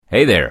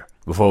Hey there.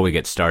 Before we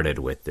get started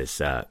with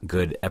this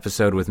good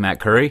episode with Matt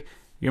Curry,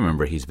 you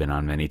remember he's been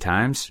on many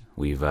times.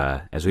 We've,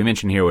 as we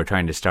mentioned here, we're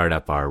trying to start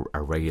up our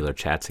regular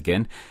chats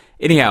again.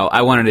 Anyhow,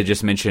 I wanted to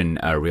just mention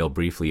real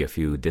briefly a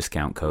few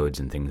discount codes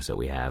and things that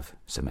we have,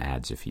 some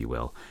ads, if you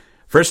will.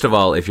 First of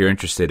all, if you're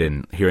interested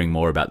in hearing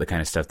more about the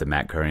kind of stuff that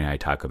Matt Curry and I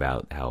talk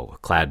about, how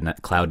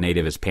Cloud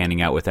Native is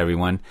panning out with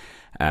everyone,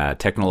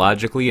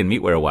 technologically and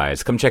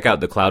meatware-wise, come check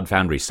out the Cloud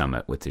Foundry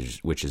Summit,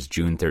 which is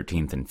June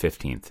 13th and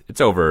 15th. It's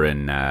over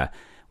in,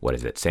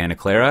 Santa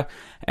Clara.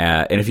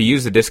 And if you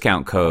use the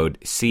discount code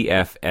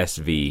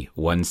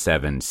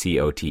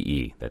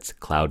CFSV17COTE, that's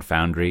Cloud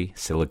Foundry,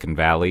 Silicon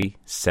Valley,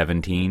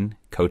 17,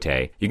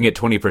 COTE, you can get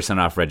 20%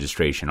 off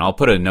registration. I'll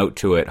put a note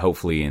to it,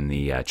 hopefully, in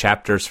the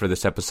chapters for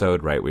this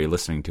episode, right where you're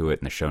listening to it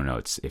in the show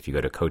notes, if you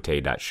go to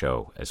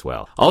cote.show as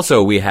well.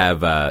 Also, we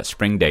have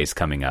Spring Days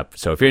coming up.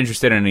 So if you're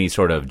interested in any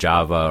sort of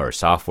Java or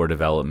software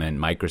development,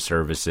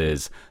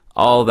 microservices,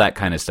 all that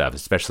kind of stuff,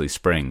 especially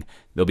Spring,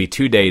 there'll be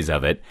 2 days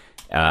of it.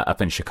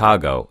 Up in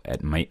Chicago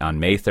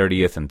on May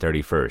 30th and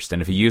 31st.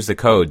 And if you use the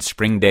code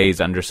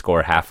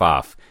SPRINGDAYS_half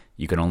off,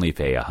 you can only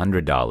pay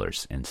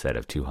 $100 instead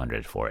of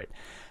 $200 for it.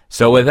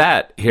 So with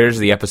that, here's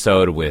the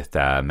episode with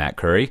Matt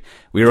Curry.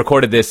 We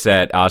recorded this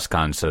at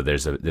OSCON, so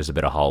there's a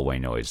bit of hallway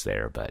noise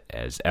there. But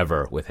as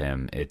ever with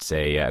him, it's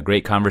a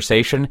great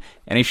conversation,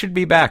 and he should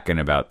be back in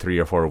about 3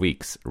 or 4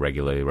 weeks,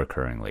 regularly,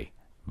 recurringly.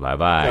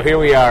 Bye-bye. So here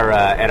we are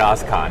at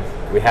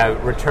OSCON. We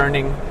have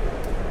returning...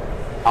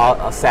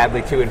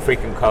 sadly, too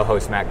infrequent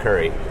co-host Matt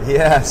Curry.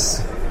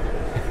 Yes,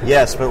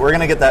 but we're going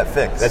to get that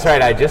fixed. That's right.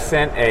 I just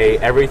sent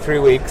every 3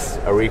 weeks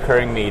a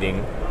recurring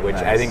meeting, which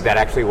nice. I think that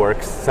actually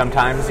works.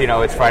 Sometimes,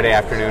 it's Friday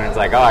afternoon. It's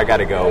like, I got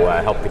to go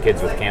help the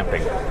kids with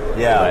camping.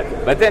 Yeah.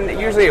 But then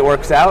usually it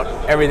works out.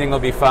 Everything will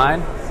be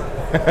fine.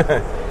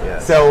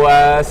 Yes. So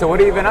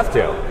what have you been up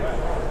to?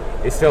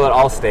 You're still at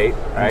Allstate,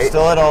 right? I'm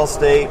still at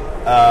Allstate,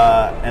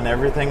 and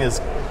everything is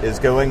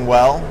going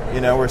well.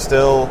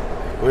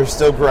 We're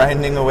still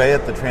grinding away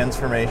at the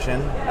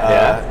transformation.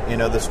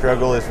 The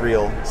struggle is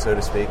real, so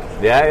to speak.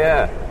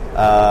 Yeah.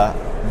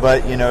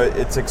 But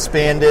it's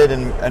expanded,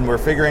 and we're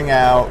figuring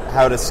out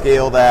how to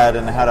scale that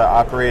and how to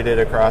operate it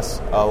across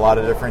a lot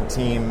of different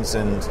teams.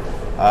 And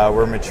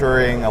we're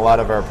maturing a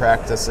lot of our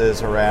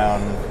practices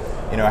around,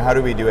 how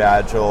do we do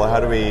Agile? How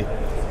do we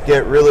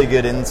get really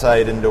good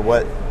insight into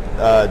what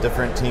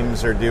different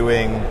teams are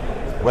doing,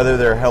 whether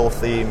they're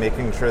healthy,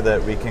 making sure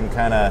that we can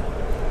kind of...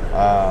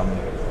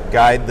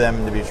 guide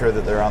them to be sure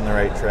that they're on the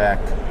right track,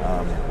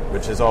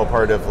 which is all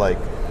part of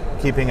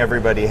keeping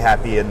everybody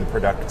happy and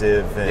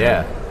productive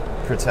and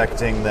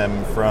protecting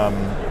them from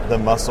the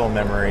muscle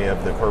memory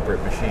of the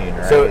corporate machine,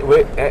 right? So,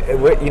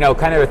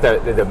 kind of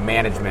at the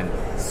management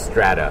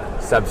strata,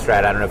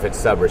 substrata, I don't know if it's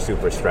sub or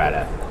super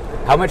strata,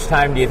 how much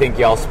time do you think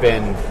y'all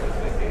spend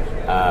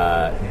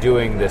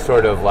doing the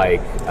sort of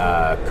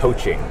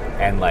coaching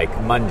and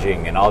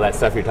munging and all that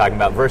stuff you're talking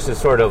about versus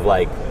sort of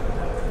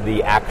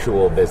the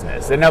actual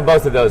business? And now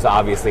both of those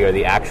obviously are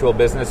the actual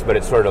business, but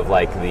it's sort of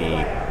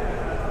the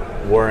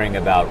worrying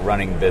about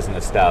running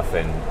business stuff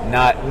and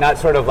not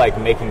sort of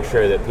making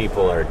sure that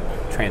people are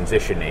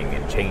transitioning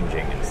and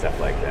changing and stuff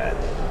like that.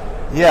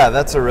 Yeah,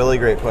 that's a really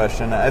great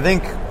question. I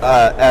think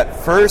at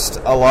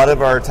first a lot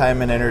of our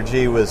time and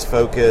energy was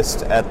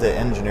focused at the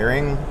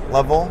engineering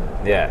level.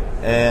 Yeah.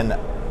 And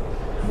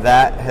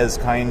that has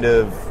kind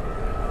of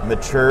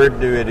matured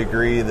to a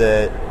degree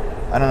that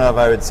I don't know if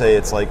I would say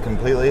it's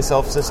completely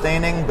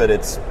self-sustaining, but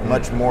it's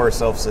much more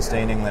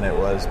self-sustaining than it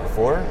was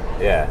before.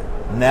 Yeah.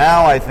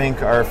 Now I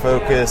think our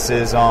focus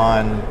is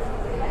on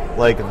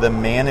the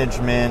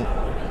management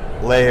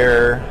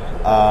layer,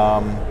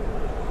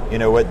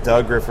 what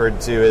Doug referred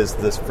to as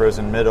this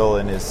frozen middle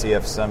in his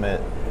CF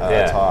Summit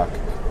talk.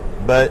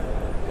 But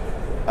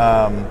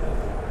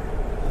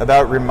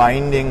about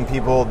reminding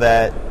people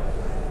that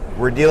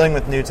we're dealing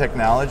with new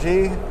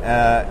technology,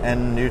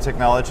 and new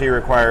technology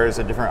requires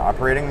a different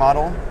operating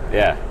model.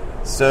 Yeah.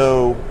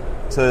 So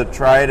to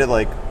try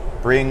to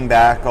bring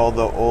back all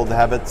the old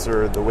habits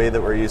or the way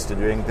that we're used to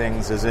doing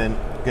things isn't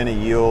going to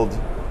yield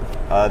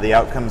the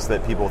outcomes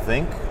that people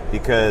think,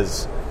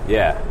 because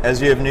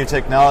as you have new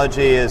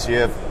technology, as you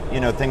have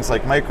things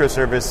like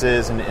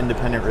microservices and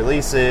independent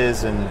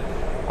releases and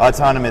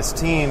autonomous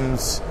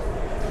teams,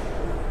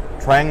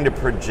 trying to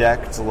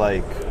project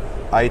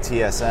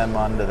ITSM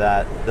onto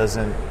that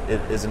isn't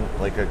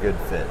a good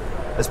fit,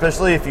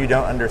 especially if you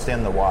don't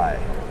understand the why.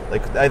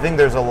 I think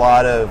there's we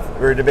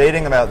were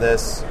debating about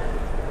this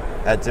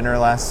at dinner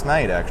last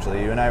night,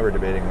 actually. You and I were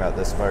debating about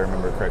this, if I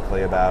remember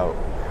correctly, about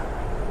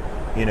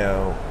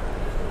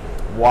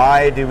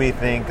why do we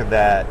think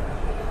that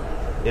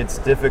it's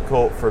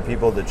difficult for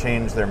people to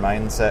change their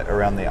mindset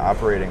around the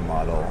operating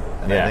model?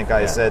 And I think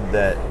I said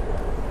that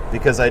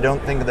because I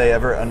don't think they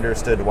ever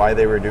understood why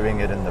they were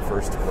doing it in the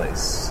first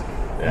place.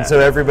 And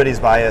so everybody's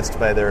biased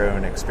by their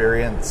own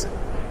experience.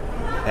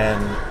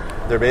 And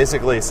they're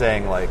basically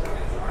saying,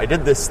 I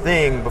did this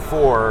thing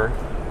before,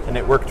 and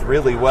it worked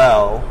really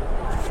well,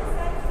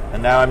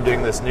 and now I'm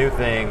doing this new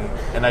thing,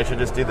 and I should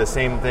just do the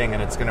same thing,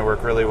 and it's going to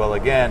work really well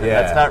again. And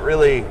Yeah. that's not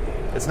really.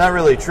 It's not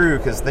really true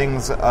because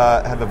things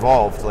have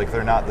evolved. Like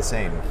they're not the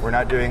same. We're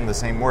not doing the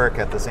same work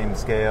at the same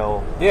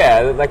scale. Yeah,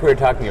 like we were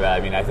talking about.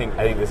 I mean, I think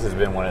this has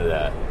been one of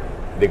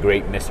the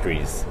great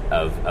mysteries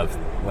of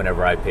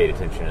whenever I paid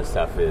attention to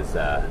stuff is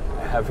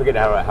I forget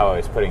how I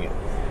was putting it.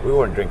 We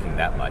weren't drinking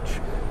that much,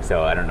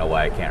 so I don't know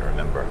why I can't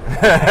remember.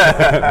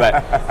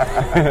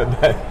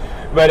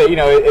 but you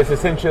know, it's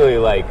essentially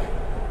like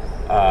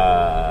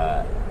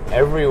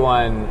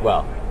everyone.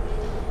 Well,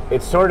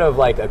 it's sort of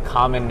like a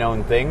common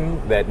known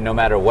thing that no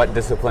matter what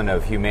discipline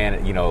of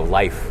human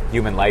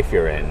life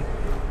you're in,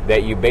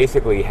 that you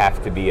basically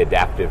have to be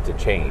adaptive to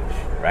change,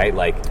 right?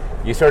 Like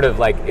you sort of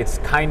like, it's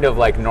kind of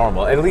like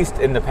normal, at least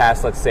in the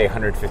past, let's say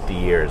 150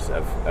 years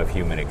of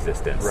human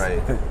existence.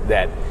 Right.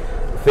 That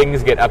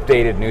things get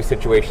updated, new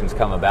situations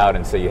come about,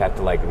 and so you have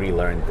to like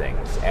relearn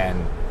things.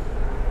 And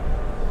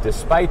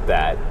despite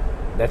that,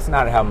 that's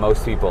not how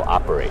most people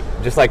operate.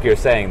 Just like you're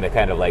saying, they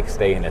kind of like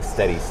stay in a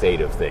steady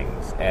state of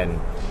things. And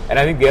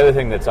I think the other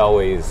thing that's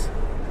always,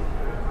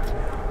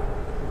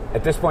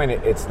 at this point,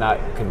 it's not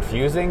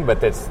confusing,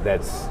 but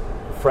that's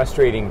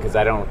frustrating because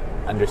I don't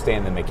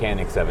understand the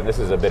mechanics of it. This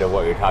is a bit of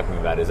what you're talking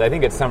about. Is I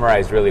think it's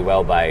summarized really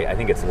well by, I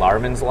think it's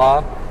Larman's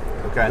law,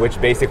 Okay. which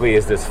basically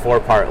is this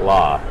 4-part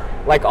law.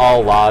 Like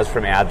all laws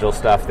from Agile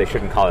stuff, they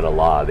shouldn't call it a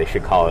law. They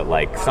should call it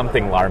like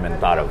something Larman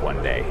thought of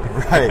one day.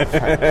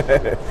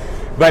 Right.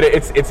 But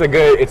it's a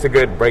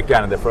good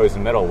breakdown of the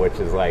frozen middle, which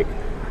is like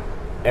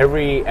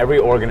every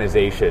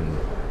organization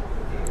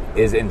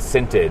is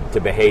incented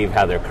to behave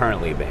how they're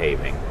currently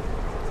behaving,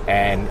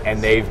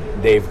 and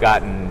they've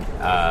gotten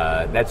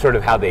that's sort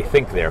of how they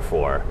think,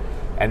 therefore,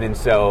 and then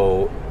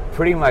so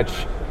pretty much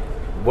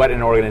what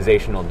an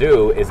organization will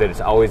do is that it's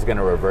always going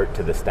to revert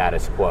to the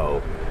status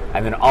quo,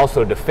 and then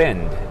also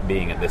defend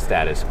being at the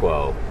status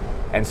quo.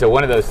 And so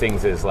one of those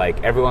things is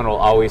like everyone will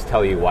always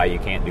tell you why you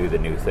can't do the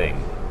new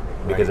thing,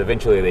 because Right.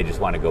 eventually they just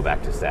want to go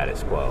back to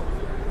status quo.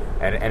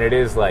 And it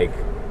is like,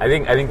 I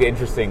think the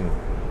interesting,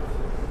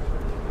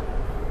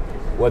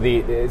 well,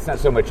 it's not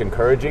so much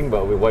encouraging,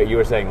 but what you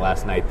were saying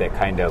last night, that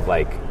kind of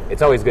like,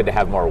 it's always good to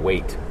have more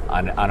weight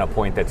on a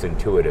point that's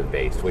intuitive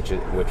based, which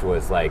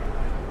was like,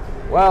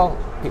 well,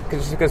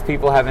 just because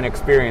people haven't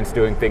experienced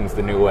doing things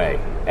the new way.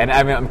 And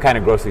I mean, I'm kind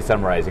of grossly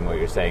summarizing what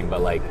you're saying,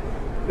 but like,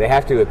 they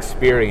have to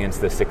experience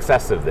the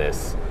success of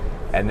this,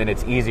 and then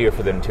it's easier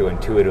for them to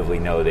intuitively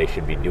know they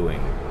should be doing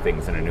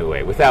things in a new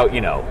way without,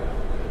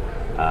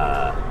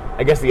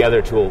 I guess the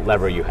other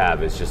lever you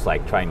have is just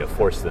like trying to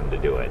force them to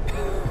do it.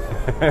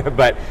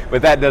 but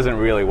that doesn't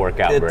really work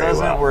out very well. It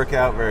doesn't work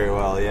out very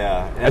well,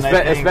 yeah. And I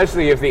think-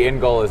 Especially if the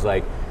end goal is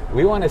like,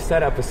 we want to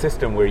set up a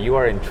system where you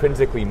are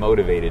intrinsically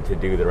motivated to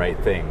do the right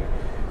thing,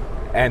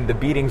 and the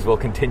beatings will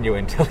continue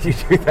until you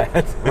do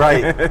that.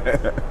 Right.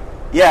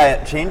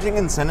 Yeah, changing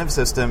incentive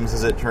systems,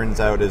 as it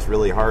turns out, is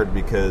really hard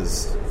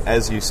because,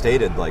 as you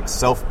stated, like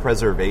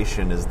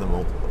self-preservation is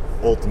the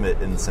ultimate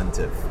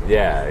incentive.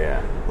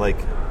 Yeah. Like,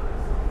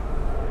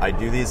 I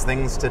do these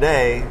things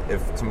today.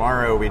 If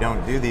tomorrow we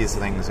don't do these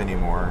things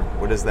anymore,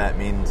 what does that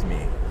mean to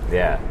me?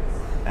 Yeah.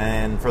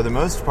 And for the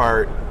most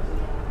part,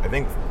 I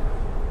think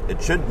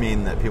it should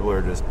mean that people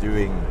are just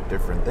doing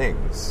different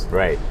things.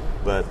 Right.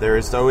 But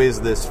there's always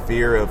this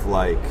fear of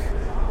like,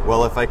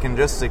 well, if I can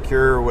just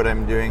secure what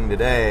I'm doing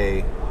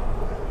today,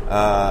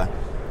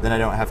 then I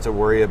don't have to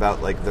worry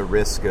about like the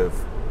risk of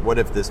what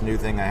if this new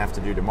thing I have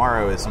to do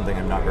tomorrow is something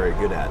I'm not very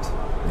good at.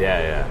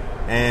 Yeah.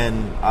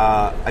 And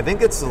I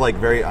think it's like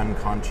very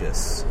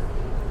unconscious.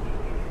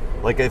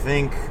 Like I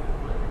think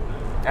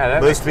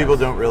most people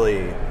don't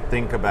really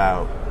think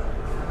about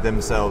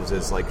themselves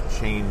as like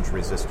change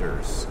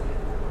resistors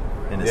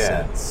in a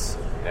sense.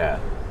 Yeah.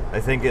 I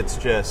think it's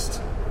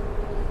just,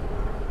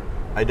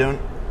 I don't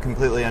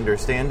completely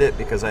understand it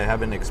because I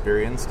haven't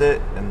experienced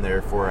it, and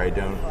therefore I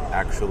don't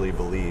actually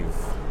believe.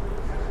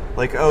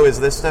 Like, oh, is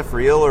this stuff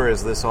real, or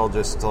is this all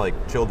just like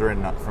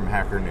children from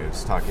Hacker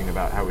News talking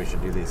about how we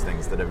should do these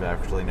things that have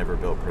actually never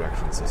built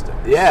production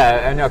systems?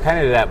 Yeah, I know, kind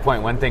of to that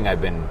point, one thing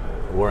I've been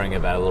worrying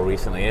about a little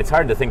recently, it's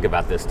hard to think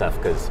about this stuff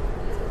because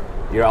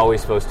you're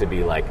always supposed to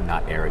be like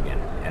not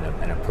arrogant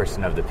and a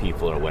person of the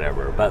people or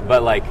whatever,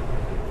 but like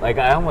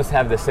I almost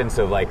have the sense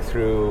of like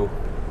through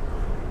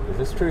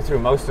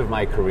most of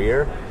my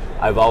career,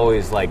 I've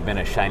always like been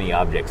a shiny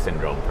object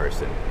syndrome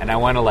person, and I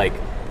want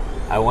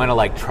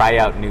to try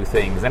out new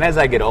things. And as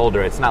I get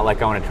older, it's not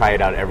like I want to try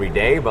it out every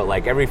day, but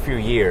like every few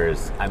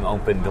years, I'm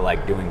open to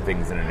like doing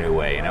things in a new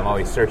way, and I'm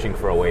always searching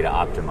for a way to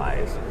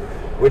optimize,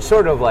 which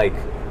sort of like,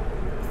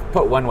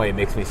 put one way,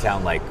 makes me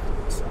sound like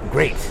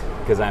great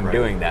because I'm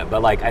doing that.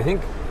 But like I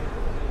think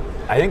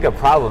a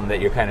problem that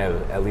you're kind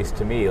of, at least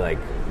to me, like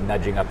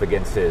nudging up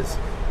against is,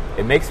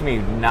 it makes me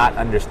not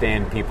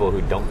understand people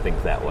who don't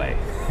think that way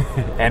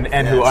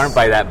and who aren't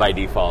by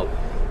default.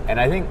 And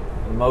I think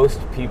most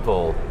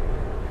people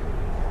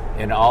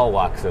in all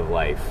walks of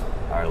life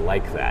are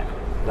like that.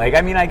 Like,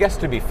 I mean, I guess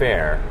to be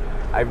fair,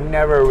 I've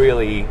never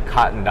really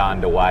cottoned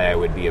on to why I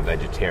would be a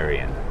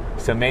vegetarian.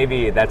 So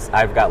maybe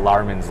I've got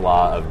Larman's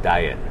law of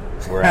diet,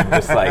 where I'm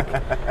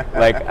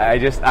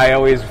just I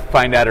always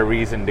find out a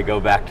reason to go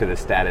back to the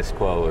status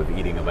quo of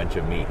eating a bunch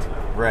of meat.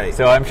 Right.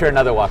 So I'm sure in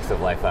other walks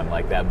of life I'm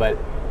like that, but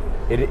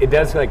it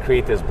does like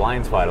create this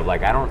blind spot of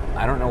like I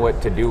don't know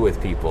what to do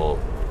with people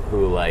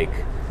who like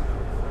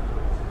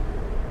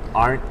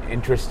aren't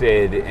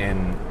interested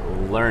in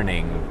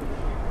learning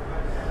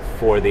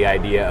for the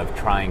idea of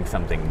trying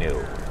something new,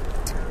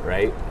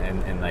 right?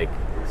 And like,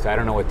 so I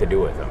don't know what to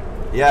do with them.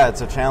 Yeah,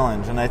 it's a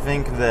challenge, and I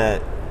think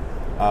that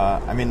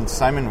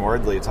Simon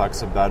Wardley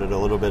talks about it a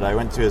little bit. I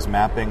went to his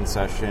mapping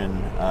session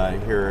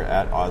here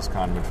at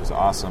OzCon, which was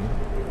awesome,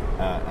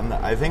 and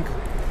I think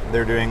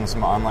they're doing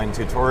some online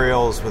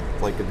tutorials with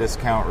like a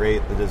discount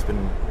rate that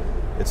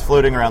it's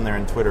floating around there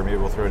in Twitter. Maybe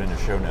we'll throw it in the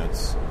show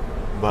notes.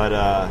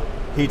 But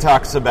he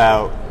talks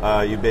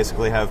about you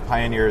basically have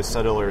pioneers,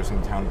 settlers,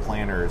 and town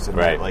planners, and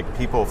right. that, like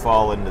people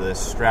fall into this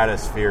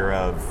stratosphere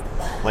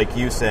of, like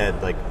you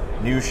said, like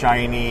new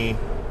shiny,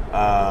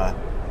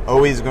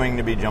 always going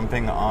to be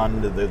jumping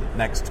on to the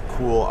next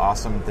cool,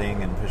 awesome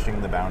thing and pushing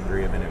the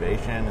boundary of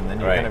innovation, and then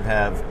you right. kind of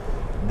have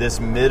this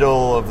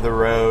middle of the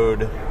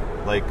road,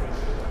 like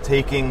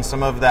taking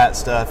some of that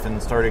stuff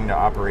and starting to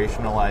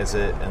operationalize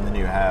it, and then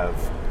you have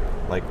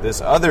like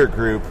this other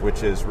group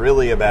which is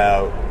really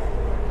about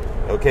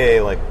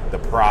like the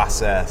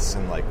process,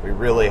 and like we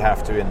really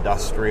have to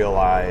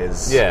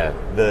industrialize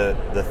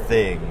the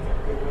thing,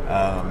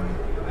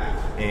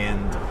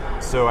 and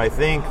so I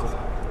think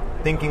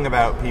thinking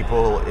about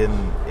people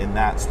in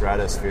that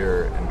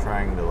stratosphere and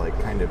trying to like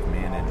kind of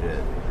manage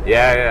it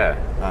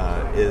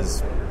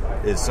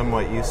is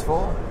somewhat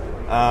useful.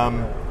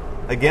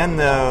 Again,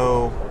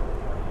 though,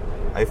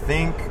 I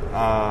think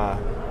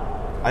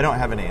I don't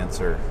have an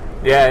answer.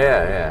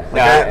 Yeah.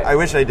 Like I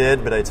wish I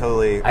did, but I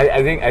totally.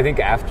 I think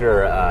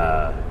after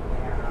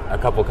a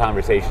couple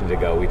conversations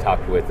ago, we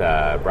talked with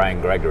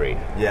Brian Gregory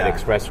at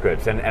Express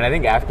Scripts, and I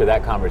think after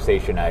that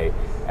conversation,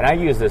 I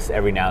use this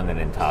every now and then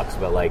in talks,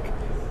 but like,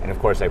 and of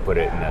course I put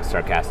it in a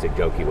sarcastic,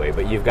 jokey way.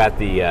 But you've got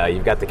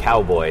the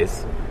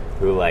cowboys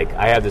who, like,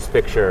 I have this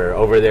picture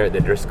over there at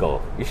the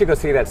Driscoll. You should go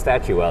see that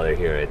statue while they're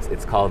here.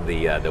 It's called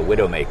the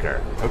Widowmaker.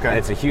 Okay, and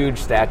it's a huge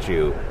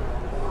statue.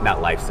 Not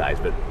life-size,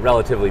 but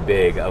relatively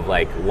big, of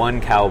like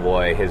one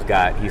cowboy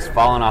he's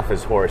fallen off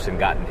his horse and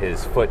gotten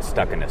his foot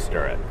stuck in a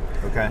stirrup.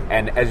 Okay.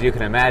 And as you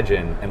can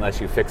imagine,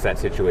 unless you fix that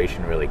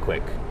situation really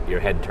quick, your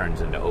head turns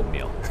into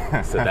oatmeal.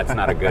 So that's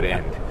not a good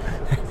end.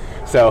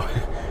 So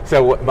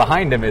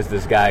behind him is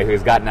this guy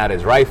who's gotten out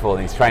his rifle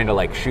and he's trying to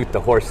like shoot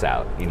the horse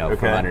out,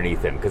 from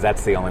underneath him, because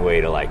that's the only way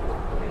to like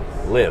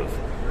live.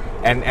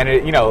 And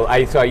it,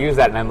 I use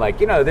that and I'm like,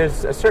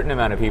 there's a certain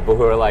amount of people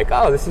who are like,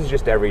 oh, this is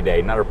just every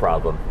day, not a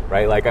problem,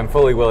 right? Like, I'm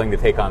fully willing to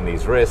take on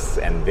these risks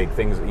and big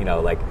things,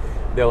 like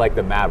they're like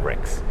the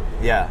Mavericks.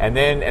 Yeah. And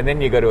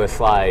then you go to a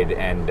slide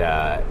and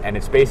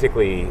it's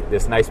basically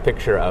this nice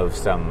picture of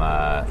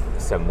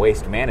some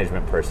waste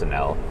management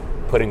personnel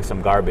putting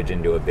some garbage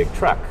into a big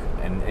truck,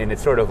 and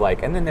it's sort of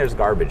like, and then there's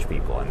garbage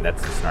people, and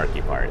that's the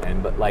snarky part.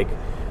 But like,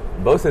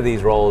 both of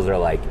these roles are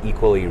like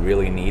equally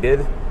really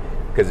needed.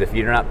 Because if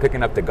you're not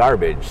picking up the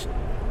garbage,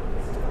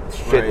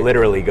 shit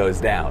literally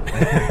goes down,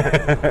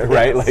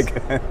 right? Like,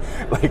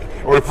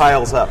 or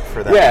piles up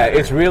for that. Yeah, matter.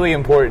 It's really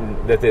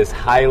important that this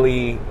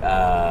highly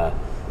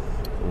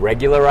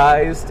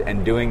regularized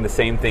and doing the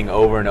same thing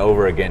over and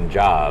over again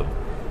job,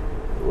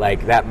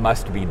 like that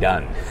must be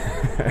done,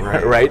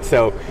 right?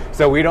 So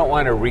we don't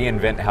want to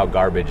reinvent how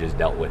garbage is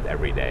dealt with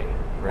every day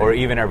or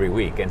even every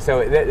week, and so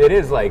it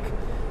is like.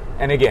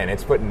 And again,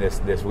 it's put in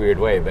this weird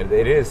way, but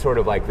it is sort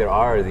of like there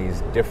are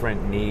these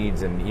different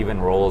needs and even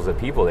roles of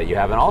people that you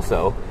have. And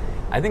also,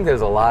 I think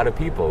there's a lot of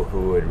people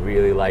who would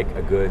really like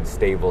a good,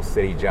 stable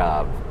city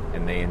job,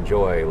 and they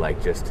enjoy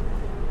like just,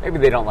 maybe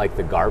they don't like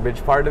the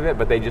garbage part of it,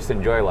 but they just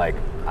enjoy like,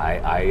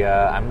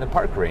 I'm the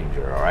park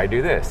ranger, or I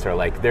do this, or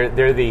like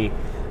they're the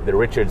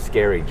Richard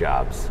Scarry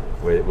jobs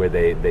where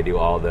they do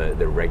all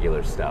the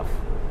regular stuff.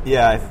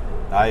 Yeah,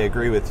 I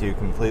agree with you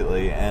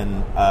completely.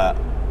 And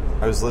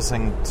I was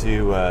listening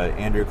to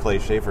Andrew Clay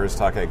Schaefer's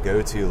talk at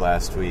GoTo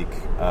last week,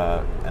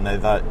 and I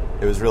thought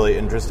it was really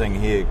interesting.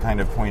 He had kind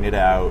of pointed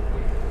out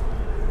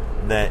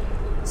that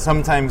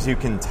sometimes you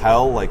can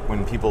tell, like,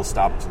 when people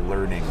stopped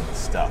learning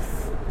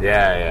stuff.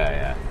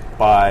 Yeah.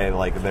 By,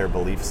 like, their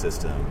belief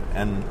system.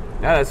 And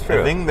yeah, that's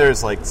true. I think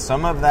there's, like,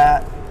 some of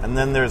that, and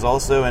then there's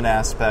also an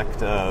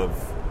aspect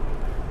of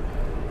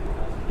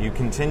you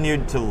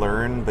continued to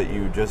learn, but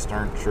you just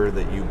aren't sure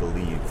that you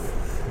believe.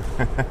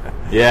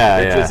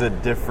 Which is a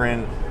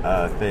different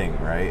thing,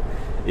 right?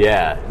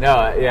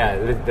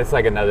 That's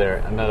like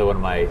another one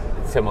of my,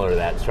 similar to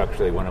that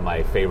structurally, one of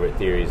my favorite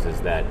theories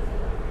is that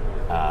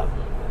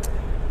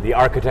the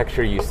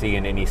architecture you see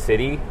in any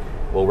city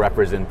will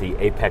represent the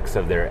apex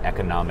of their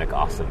economic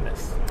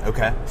awesomeness.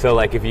 Okay. So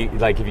like if you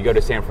go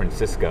to San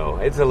Francisco,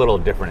 it's a little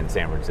different in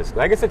San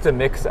Francisco. I guess it's a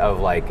mix of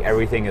like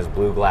everything is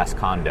blue glass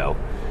condo,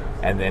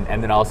 And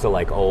then also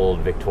like old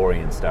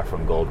Victorian stuff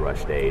from Gold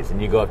Rush days.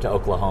 And you go up to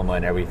Oklahoma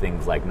and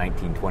everything's like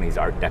 1920s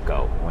Art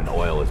Deco when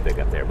oil was big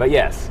up there. But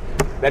yes,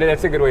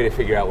 that's a good way to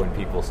figure out when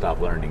people stop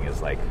learning,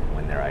 is like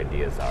when their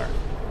ideas are.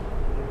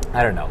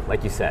 I don't know.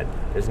 Like you said,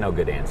 there's no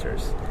good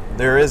answers.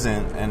 There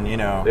isn't, and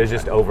there's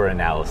just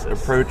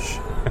over-analysis. I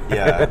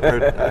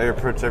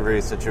approach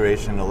every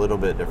situation a little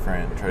bit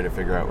different, try to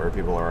figure out where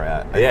people are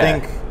at. I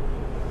think,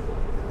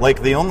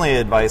 like, the only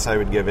advice I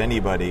would give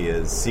anybody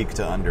is seek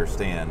to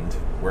understand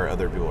where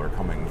other people are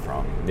coming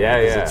from.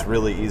 Because it's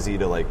really easy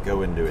to like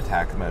go into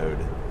attack mode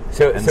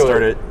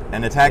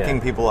and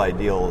attacking people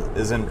ideal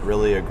isn't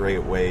really a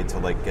great way to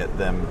like get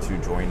them to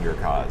join your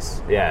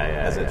cause.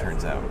 As it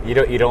turns out, you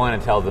don't want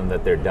to tell them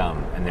that they're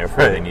dumb and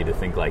therefore they need to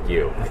think like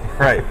you.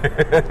 Right.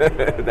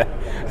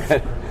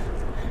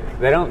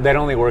 That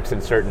only works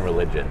in certain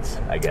religions,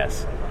 I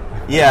guess.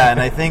 Yeah, and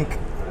I think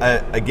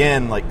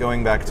again, like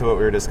going back to what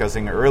we were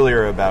discussing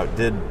earlier about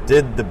did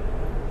the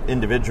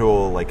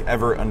individual like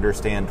ever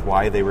understand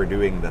why they were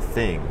doing the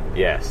thing?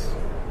 Yes.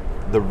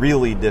 The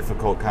really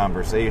difficult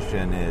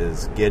conversation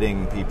is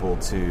getting people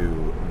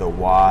to the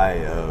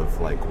why of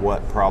like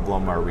what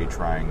problem are we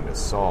trying to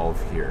solve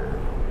here?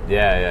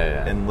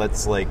 Yeah. And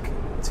let's like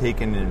take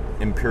an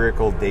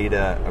empirical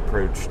data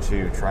approach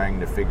to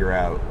trying to figure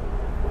out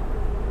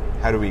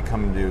how do we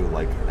come to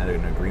like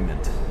an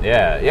agreement.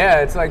 Yeah.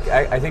 It's like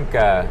I think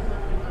I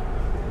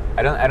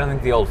don't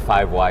think the old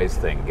 5 whys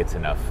thing gets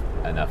enough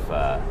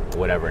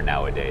whatever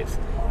nowadays.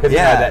 Because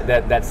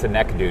that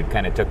Sinek dude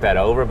kind of took that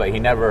over, but he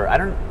never.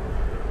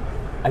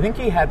 I think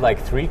he had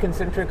like 3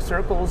 concentric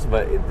circles,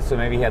 so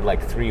maybe he had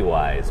like 3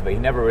 whys, but he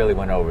never really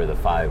went over the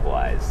 5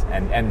 whys.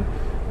 And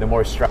the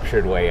more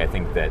structured way, I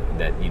think that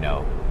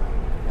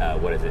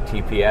what is it,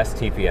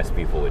 TPS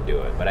people would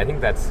do it. But I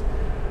think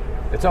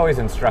it's always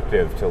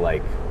instructive to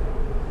like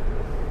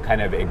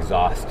kind of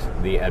exhaust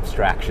the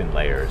abstraction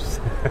layers.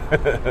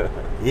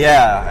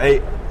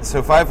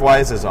 So 5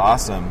 whys is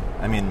awesome.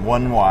 I mean,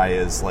 1 why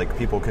is like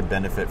people could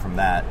benefit from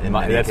that in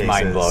many cases. That's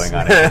mind-blowing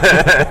on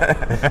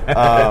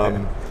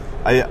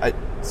it.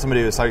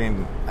 Somebody was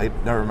talking, I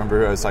don't remember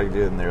who I was talking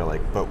to, and they were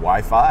like, but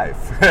why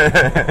 5?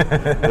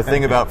 The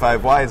thing about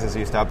 5 whys is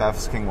you stop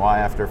asking why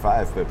after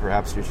 5, but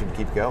perhaps you should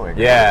keep going.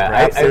 Yeah.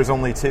 Perhaps there's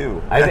only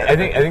 2. I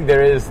think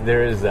there is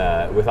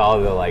with all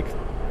of the like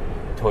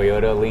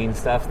Toyota lean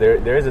stuff,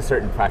 there is a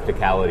certain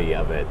practicality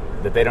of it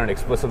that they don't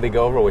explicitly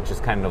go over, which is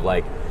kind of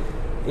like,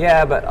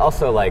 but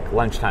also like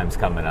lunchtime's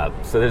coming up,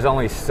 so there's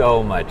only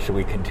so much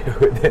we can do.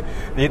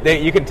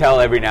 You can tell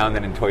every now and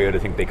then in Toyota, I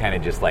think they kind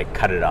of just like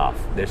cut it off.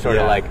 They're sort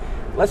of like,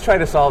 let's try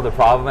to solve the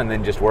problem and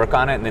then just work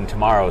on it, and then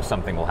tomorrow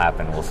something will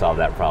happen, we'll solve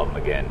that problem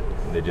again.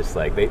 They're just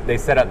like, they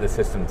set up the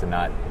system to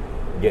not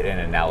get an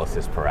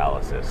analysis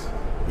paralysis.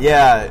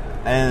 Yeah,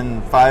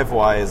 and 5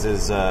 whys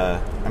is, the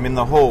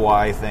whole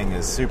why thing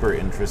is super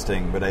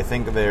interesting, but I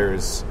think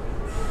there's,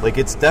 like,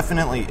 it's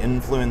definitely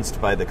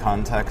influenced by the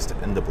context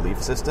and the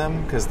belief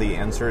system, because the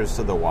answers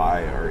to the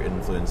why are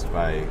influenced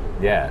by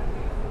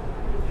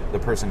the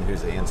person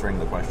who's answering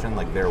the question,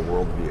 like their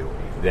worldview.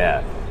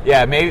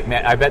 Yeah, maybe.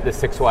 Man, I bet the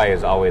 6 why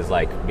is always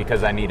like,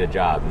 because I need a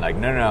job. I'm like,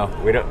 no,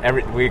 we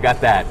don't. We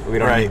got that. We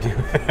don't need to.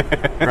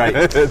 Right.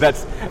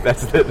 That's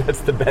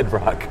the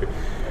bedrock.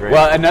 Right.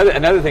 Well,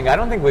 another thing, I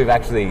don't think we've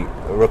actually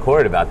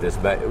recorded about this,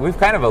 but we've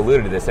kind of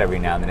alluded to this every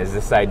now and then, is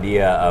this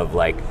idea of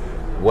like,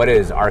 what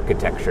is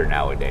architecture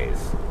nowadays,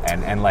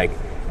 and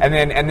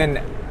then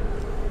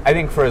I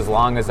think for as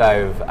long as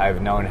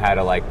I've known how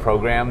to like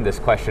program, this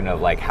question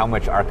of like how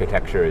much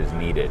architecture is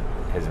needed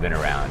has been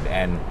around,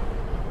 and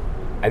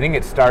I think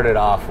it started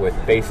off with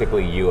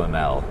basically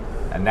UML,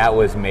 and that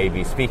was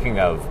maybe, speaking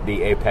of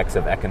the apex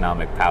of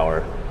economic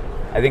power,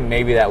 I think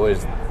maybe that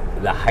was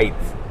the height.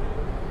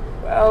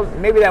 Well,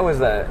 maybe that was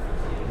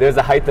there's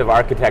a height of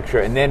architecture,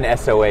 and then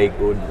SOP.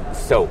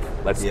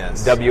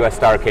 WS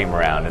Star came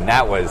around, and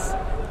that was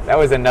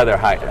another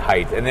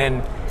height, and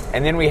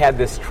then we had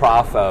this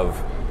trough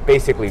of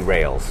basically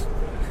Rails.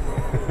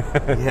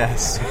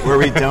 Yes, where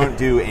we don't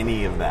do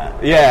any of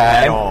that.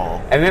 At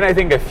all. And then I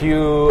think a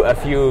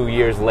few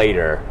years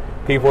later,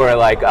 people are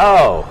like,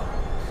 oh,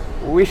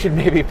 we should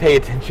maybe pay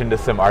attention to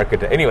some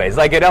architecture. Anyways,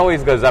 like, it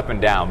always goes up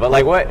and down. But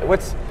like,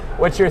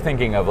 what's your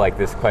thinking of like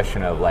this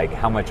question of like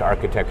how much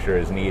architecture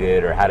is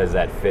needed, or how does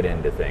that fit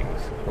into things?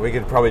 We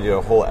could probably do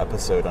a whole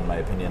episode on my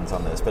opinions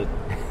on this, but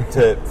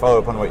to follow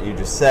up on what you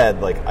just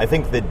said, like, I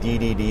think the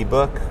DDD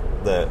book,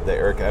 the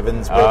Eric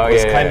Evans book,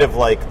 was kind of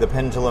like the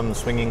pendulum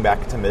swinging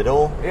back to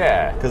middle.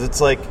 Yeah. Because it's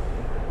like,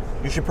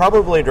 you should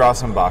probably draw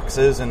some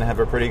boxes and have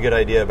a pretty good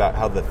idea about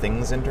how the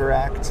things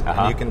interact.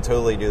 And you can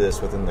totally do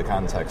this within the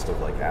context of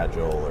like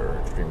Agile or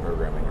extreme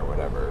programming or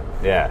whatever.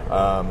 Yeah.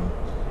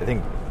 I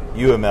think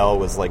UML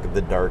was like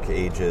the dark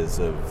ages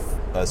of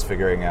us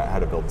figuring out how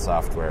to build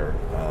software.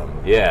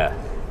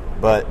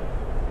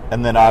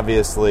 And then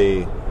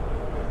obviously,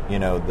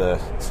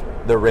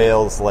 the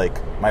Rails, like,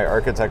 my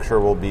architecture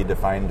will be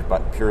defined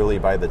purely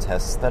by the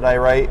tests that I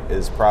write,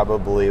 is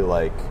probably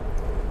like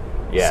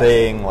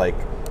saying like,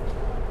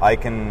 I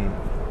can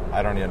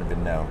I don't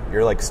even know.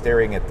 You're like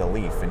staring at the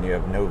leaf, and you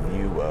have no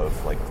view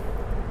of like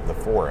the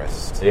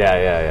forest.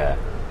 Yeah.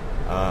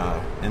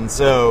 And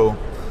so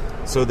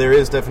there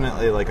is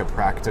definitely like a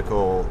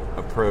practical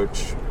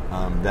approach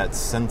that's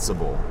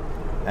sensible,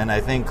 and I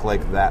think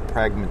like that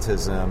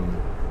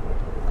pragmatism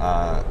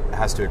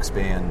has to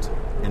expand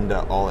into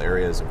all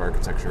areas of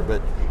architecture.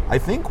 But I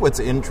think what's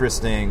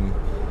interesting,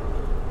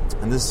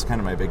 and this is kind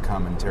of my big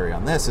commentary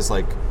on this, is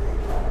like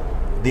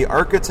the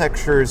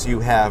architectures you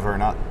have are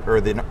not,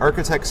 or the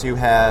architects you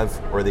have,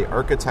 or the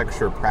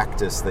architecture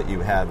practice that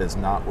you have is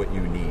not what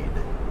you need.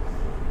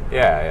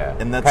 Yeah.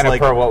 And that's kind of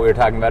like, per what we were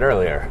talking about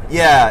earlier.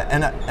 Yeah,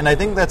 and I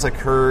think that's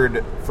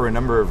occurred for a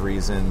number of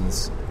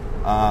reasons.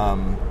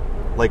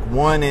 Like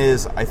one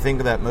is, I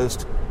think that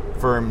most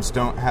firms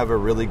don't have a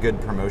really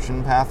good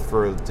promotion path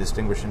for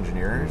distinguished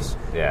engineers.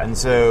 Yeah. And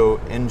so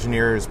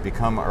engineers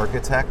become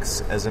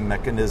architects as a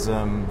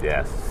mechanism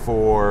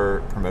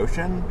for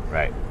promotion.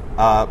 Right.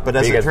 But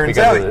as it turns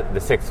because out, of the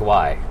 6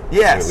 why.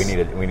 Yes.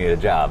 we need a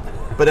job.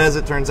 But as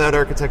it turns out,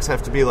 architects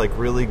have to be like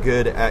really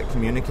good at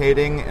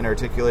communicating and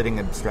articulating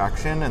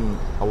abstraction, and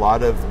a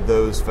lot of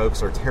those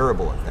folks are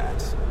terrible at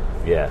that.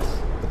 Yes.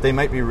 But they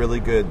might be really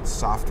good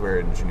software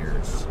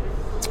engineers.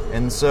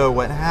 And so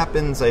what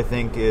happens, I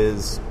think,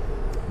 is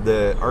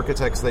the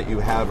architects that you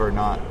have are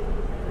not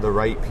the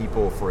right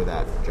people for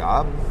that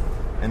job.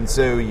 And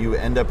so you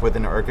end up with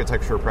an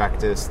architecture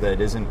practice that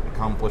isn't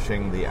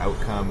accomplishing the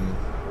outcome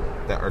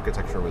that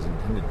architecture was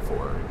intended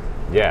for.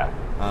 Yeah.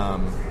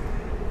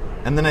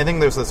 And then I think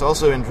there's this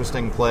also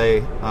interesting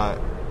play,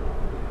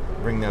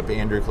 bringing up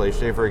Andrew Clay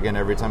Schaefer again.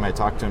 Every time I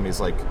talk to him, he's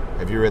like,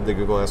 have you read the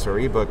Google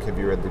SRE book? Have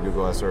you read the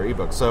Google SRE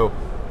book? So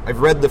I've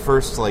read the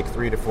first like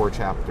 3 to 4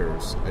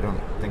 chapters. I don't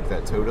think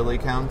that totally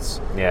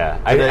counts. Yeah,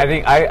 I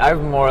think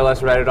I've more or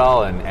less read it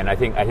all, and I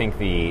think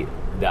the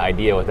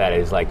idea with that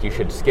is like you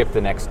should skip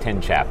the next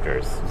 10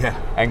 chapters. Yeah.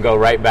 And go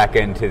right back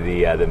into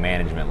the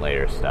management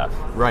layer stuff.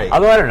 Right.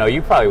 Although I don't know,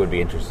 you probably would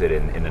be interested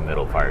in the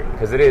middle part,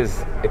 because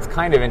it's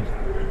kind of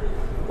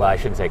well, I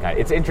shouldn't say kind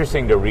of, it's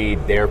interesting to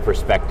read their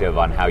perspective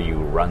on how you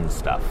run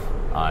stuff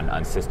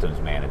on systems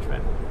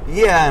management.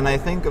 Yeah, and I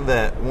think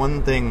that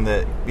one thing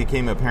that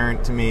became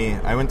apparent to me,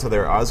 I went to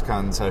their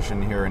OSCON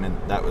session here, and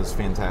that was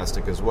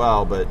fantastic as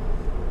well, but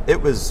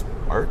it was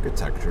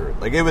architecture.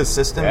 Like, it was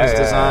systems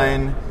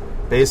design,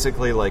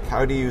 basically, like,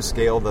 how do you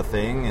scale the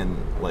thing, and,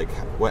 like,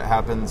 what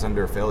happens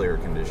under failure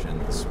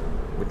conditions,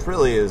 which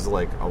really is,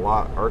 like, a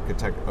lot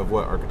of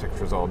what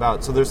architecture is all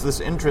about. So there's this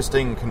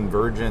interesting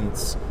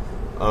convergence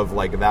of,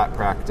 like, that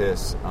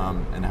practice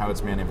and how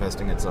it's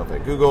manifesting itself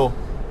at Google.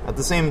 At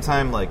the same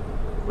time, like,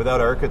 without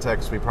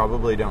architects, we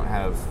probably don't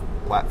have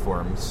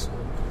platforms.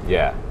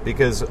 Yeah.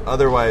 Because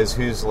otherwise,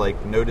 who's,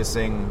 like,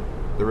 noticing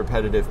the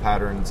repetitive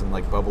patterns and,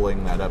 like,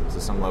 bubbling that up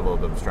to some level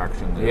of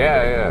abstraction that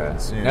everybody can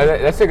consume? No,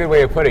 that's a good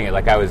way of putting it.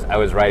 Like, I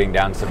was writing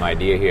down some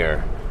idea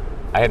here.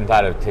 I hadn't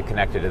thought of to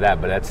connect it to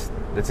that, but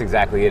that's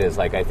exactly it. Is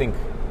like, I think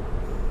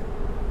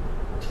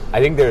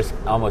there's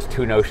almost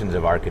 2 notions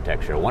of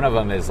architecture. One of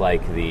them is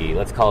like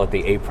let's call it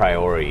the a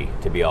priori,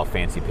 to be all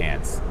fancy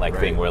pants, like,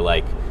 thing where,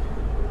 like,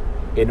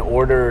 in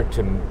order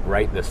to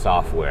write the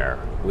software,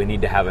 we need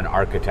to have an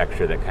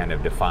architecture that kind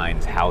of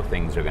defines how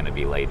things are going to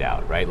be laid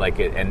out, right? Like,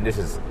 and this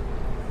is,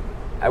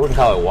 I wouldn't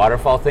call it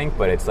waterfall think,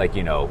 but it's like,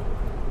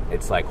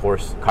 it's like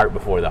cart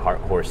before the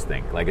horse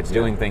think. Like, it's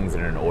doing things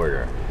in an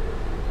order,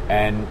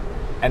 and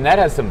that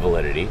has some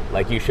validity.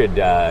 Like, you should,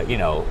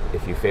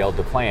 if you failed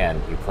to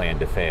plan, you plan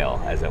to fail,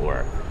 as it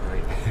were.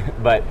 Right.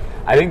 But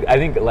I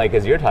think, like,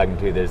 as you're talking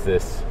to, there's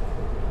this.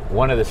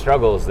 One of the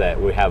struggles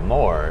that we have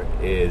more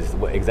is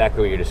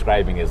exactly what you're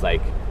describing, is like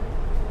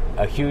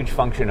a huge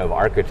function of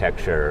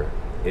architecture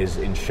is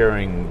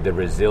ensuring the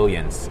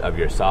resilience of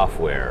your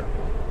software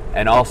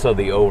and also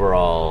the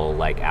overall,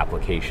 like,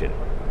 application.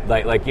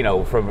 Like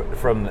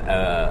from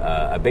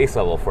a base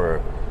level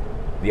for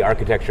the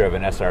architecture of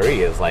an SRE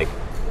is like,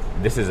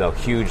 this is a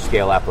huge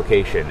scale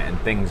application and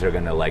things are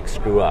going to, like,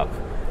 screw up.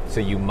 So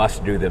you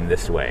must do them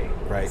this way,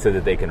 right, so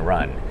that they can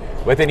run.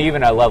 But then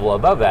even a level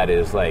above that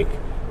is like,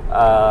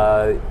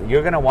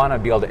 you're going to want to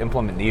be able to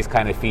implement these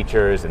kind of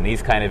features and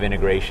these kind of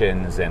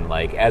integrations, and,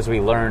 like, as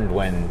we learned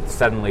when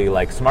suddenly,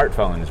 like,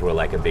 smartphones were,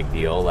 like, a big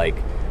deal, like,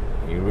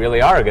 you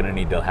really are going to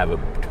need to have a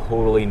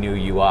totally new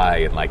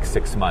UI in, like,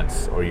 6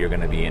 months, or you're going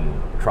to be in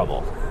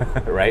trouble,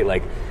 right?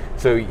 Like,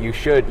 so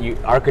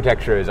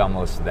architecture is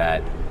almost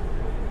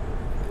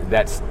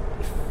that's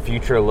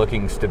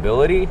future-looking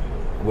stability,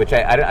 which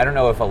I don't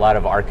know if a lot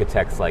of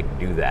architects, like,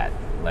 do that,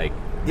 like.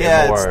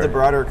 Yeah, it's the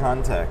broader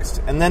context.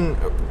 And then,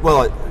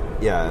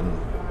 and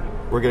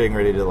we're getting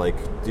ready to,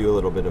 like, do a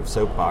little bit of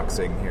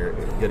soapboxing here,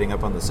 getting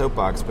up on the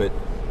soapbox, but,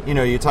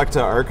 you talk to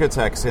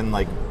architects in,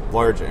 like,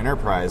 large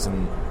enterprise,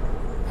 and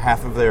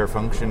half of their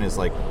function is,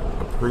 like,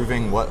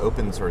 approving what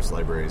open source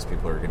libraries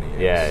people are going to use.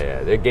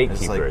 Yeah, they're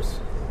gatekeepers.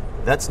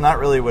 That's not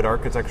really what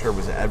architecture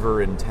was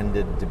ever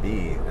intended to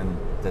be, and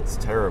that's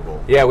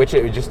terrible. Yeah,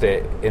 just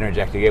to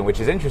interject again, which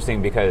is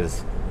interesting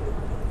because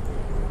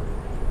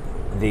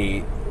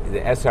the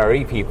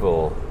SRE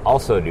people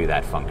also do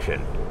that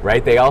function,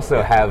 right? They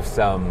also have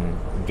some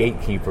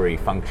gatekeepery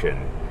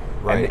function.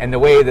 Right. And the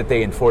way that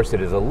they enforce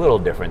it is a little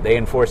different. They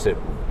enforce it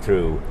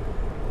through,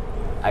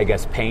 I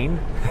guess, pain,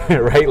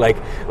 right? Like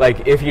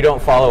if you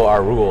don't follow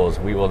our rules,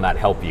 we will not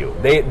help you.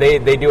 They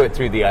do it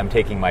through the "I'm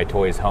taking my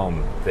toys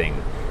home"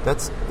 thing.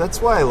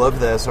 That's why I love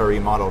the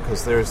SRE model,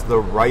 because there's the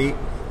right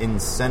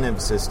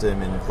incentive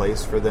system in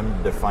place for them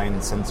to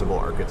define sensible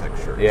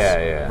architectures.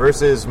 Yeah.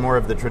 Versus more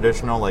of the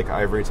traditional like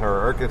ivory tower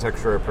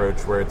architecture approach,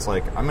 where it's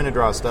like I'm going to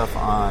draw stuff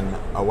on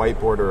a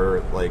whiteboard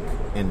or like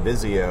in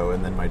Visio,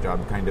 and then my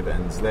job kind of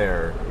ends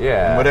there.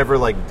 Yeah. And whatever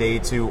like day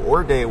 2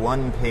 or day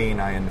 1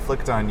 pain I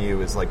inflict on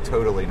you is like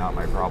totally not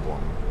my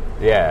problem.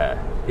 Yeah.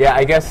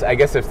 I guess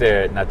if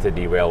they're, not to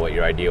derail what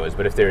your idea was,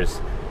 but if there's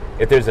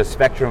a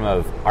spectrum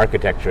of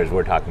architecture as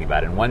we're talking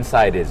about, and one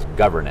side is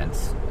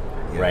governance.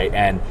 Yeah. Right,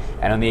 and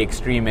on the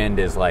extreme end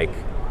is like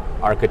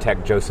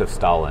architect Joseph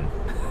Stalin,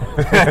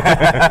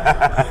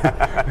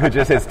 who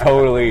just is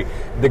totally,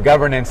 the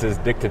governance is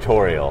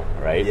dictatorial,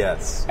 right?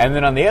 Yes. And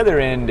then on the other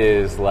end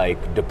is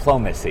like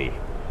diplomacy,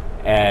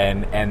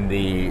 and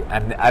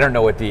I don't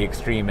know what the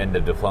extreme end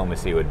of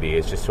diplomacy would be.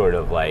 It's just sort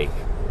of like,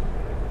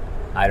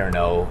 I don't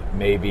know,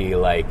 maybe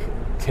like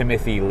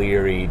Timothy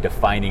Leary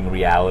defining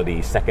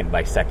reality second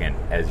by second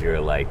as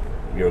you're like,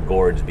 your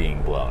gourds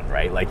being blown,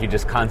 right? Like you're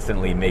just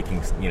constantly making,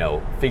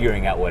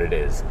 figuring out what it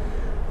is.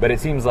 But it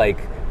seems like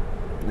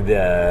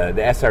the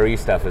SRE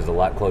stuff is a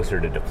lot closer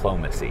to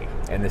diplomacy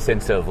in the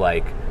sense of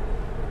like,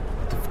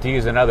 to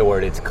use another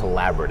word, it's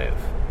collaborative,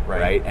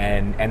 right?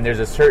 And there's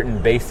a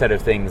certain base set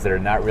of things that are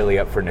not really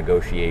up for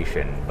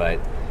negotiation, but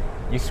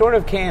you sort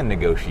of can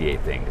negotiate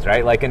things,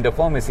 right? Like in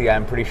diplomacy,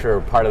 I'm pretty sure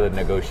part of the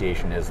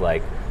negotiation is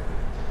like,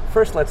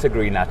 first, let's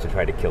agree not to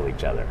try to kill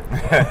each other,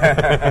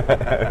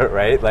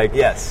 right? Like,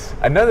 yes.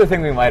 Another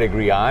thing we might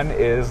agree on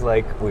is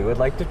like we would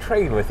like to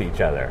trade with each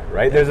other,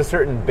 right? There's a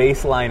certain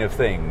baseline of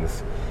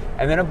things,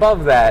 and then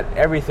above that,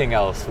 everything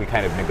else we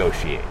kind of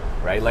negotiate,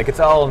 right? Like it's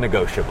all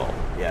negotiable.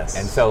 Yes.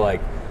 And so,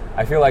 like,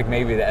 I feel like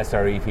maybe the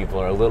SRE people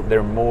are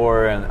they're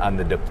more on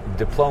the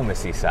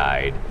diplomacy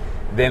side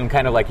than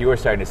kind of like you were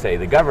starting to say,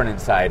 the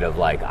governance side of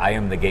like I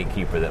am the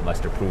gatekeeper that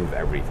must approve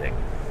everything.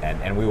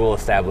 And we will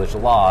establish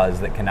laws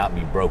that cannot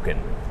be broken,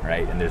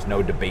 right? And there's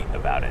no debate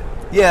about it.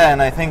 Yeah,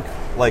 and I think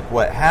like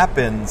what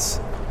happens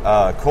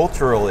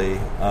culturally,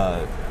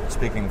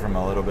 speaking from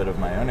a little bit of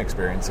my own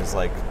experience, is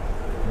like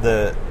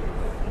the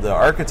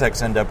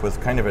architects end up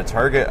with kind of a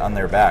target on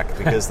their back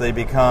because they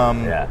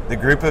become the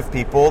group of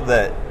people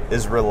that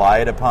is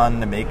relied upon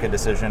to make a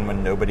decision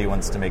when nobody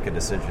wants to make a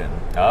decision.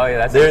 Oh yeah,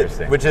 that's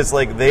interesting. Which is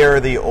like they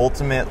are the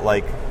ultimate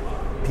like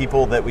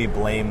people that we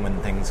blame when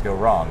things go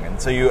wrong. And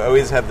so you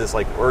always have this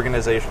like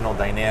organizational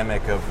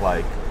dynamic of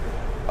like,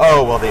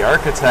 oh, well, the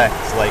architect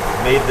like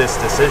made this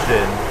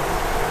decision.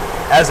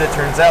 As it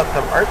turns out,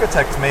 the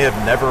architect may have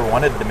never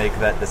wanted to make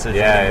that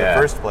decision in the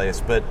first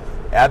place, but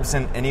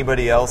absent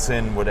anybody else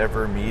in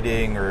whatever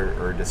meeting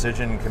or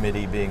decision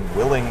committee being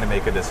willing to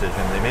make a decision,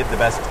 they made the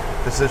best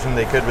decision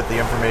they could with the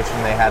information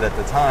they had at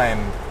the time.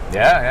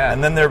 Yeah.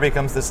 And then there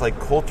becomes this like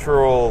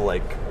cultural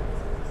like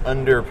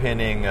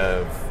underpinning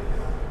of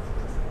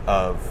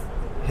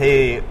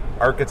hey,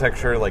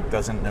 architecture like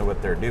doesn't know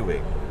what they're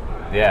doing.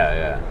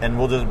 Yeah. And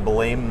we'll just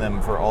blame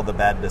them for all the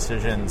bad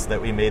decisions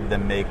that we made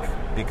them make,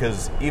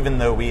 because even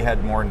though we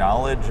had more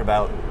knowledge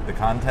about the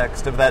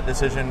context of that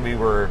decision,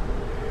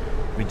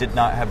 we did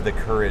not have the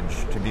courage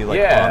to be like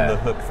on the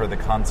hook for the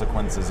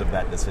consequences of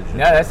that decision.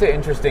 Yeah, that's an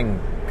interesting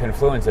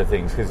confluence of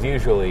things, because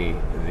usually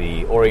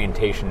the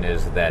orientation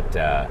is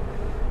that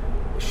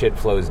shit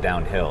flows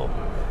downhill.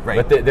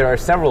 Right. But there are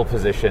several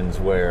positions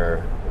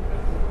where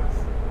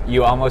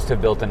you almost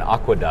have built an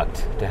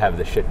aqueduct to have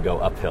the shit go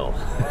uphill.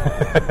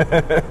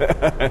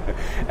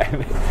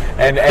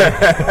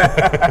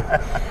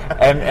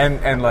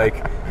 and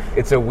like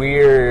it's a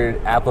weird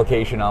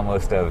application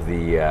almost of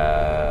the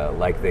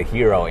like the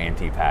hero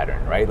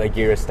anti-pattern, right? Like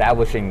you're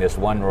establishing this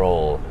one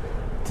role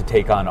to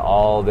take on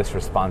all this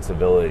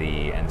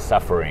responsibility and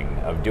suffering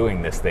of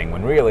doing this thing,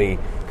 when really,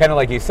 kind of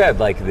like you said,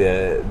 like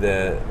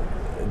the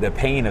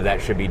pain of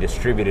that should be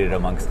distributed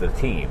amongst the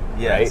team,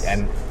 right?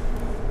 And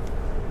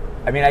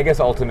I mean, I guess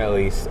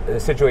ultimately a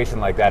situation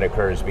like that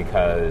occurs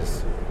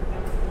because,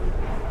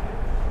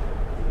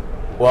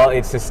 well,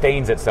 it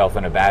sustains itself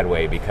in a bad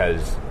way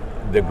because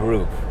the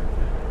group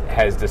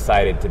has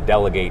decided to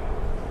delegate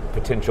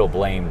potential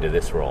blame to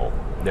this role.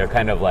 They're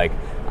kind of like,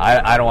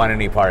 I don't want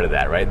any part of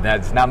that, right?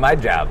 That's not my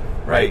job,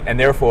 right? And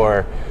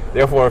therefore,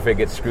 if it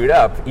gets screwed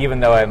up, even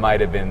though I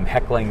might have been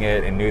heckling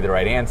it and knew the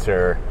right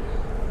answer,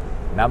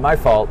 not my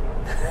fault.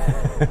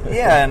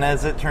 Yeah, and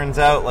as it turns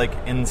out, like,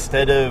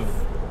 instead of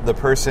the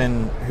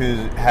person who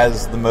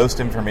has the most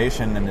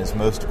information and is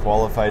most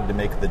qualified to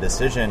make the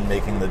decision,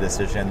 making the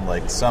decision,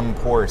 like some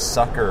poor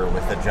sucker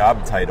with a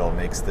job title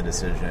makes the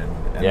decision.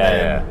 And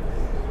then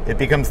it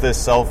becomes this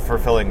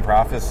self-fulfilling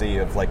prophecy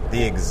of like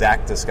the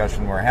exact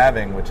discussion we're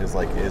having, which is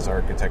like, is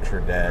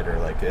architecture dead, or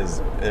like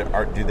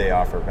do they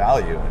offer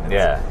value? And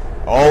it's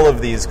all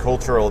of these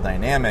cultural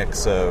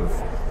dynamics of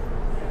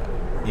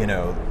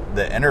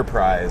the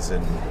enterprise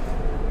and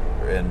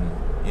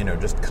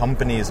just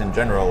companies in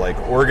general, like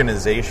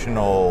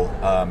organizational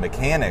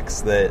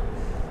mechanics that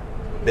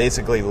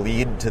basically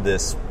lead to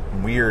this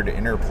weird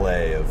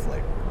interplay of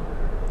like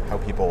how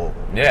people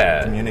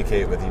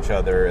communicate with each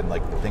other and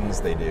like the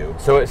things they do.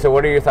 So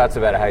what are your thoughts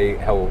about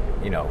how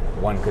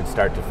one could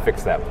start to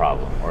fix that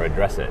problem or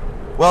address it?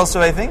 Well,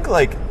 so I think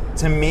like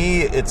to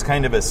me it's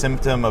kind of a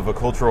symptom of a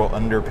cultural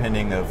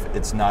underpinning of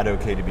it's not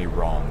okay to be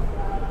wrong.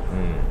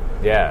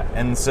 Yeah.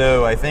 And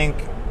so I think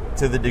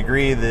to the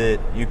degree that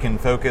you can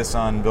focus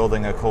on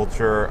building a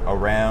culture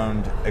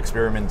around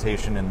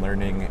experimentation and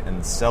learning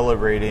and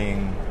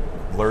celebrating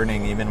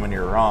learning even when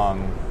you're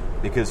wrong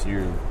because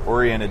you're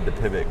oriented to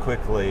pivot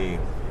quickly,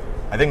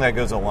 I think that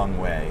goes a long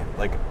way.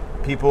 Like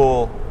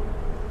people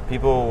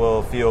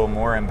will feel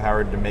more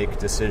empowered to make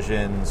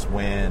decisions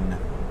when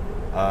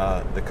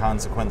the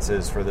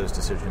consequences for those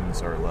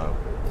decisions are low.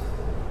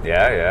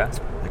 Yeah.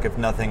 Like if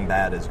nothing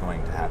bad is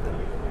going to happen.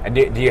 And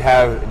do you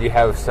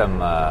have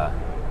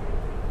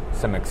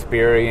some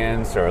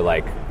experience or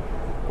like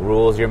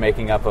rules you're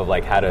making up of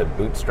like how to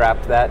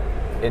bootstrap that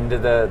into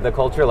the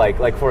culture?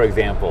 Like for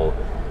example,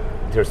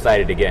 to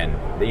cite it again,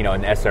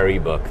 in the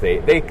SRE book,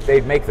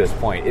 they make this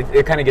point.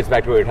 It kind of gets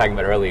back to what we were talking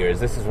about earlier. Is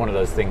this is one of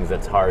those things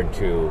that's hard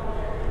to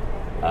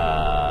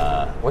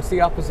what's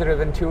the opposite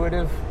of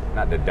intuitive?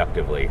 Not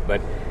deductively,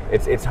 but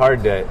it's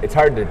hard to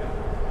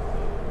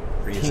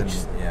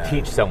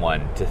teach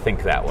someone to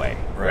think that way,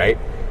 right?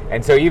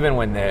 And so even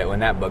when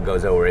that book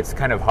goes over, it's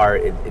kind of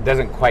hard. It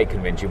doesn't quite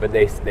convince you, but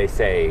they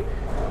say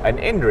an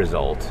end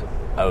result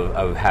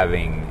of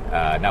having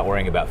not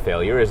worrying about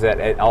failure is that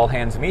at all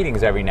hands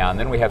meetings every now and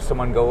then we have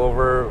someone go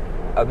over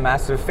a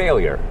massive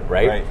failure,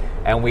 right?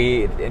 And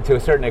we, to a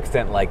certain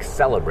extent, like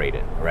celebrate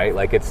it, right?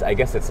 Like I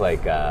guess it's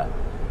like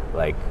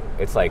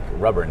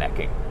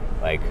rubbernecking,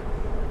 like.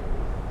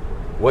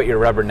 What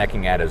you're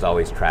rubbernecking at is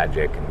always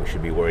tragic, and we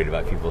should be worried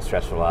about people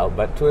stressful out.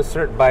 But to a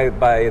certain,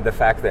 by the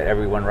fact that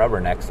everyone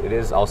rubbernecks, it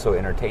is also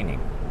entertaining,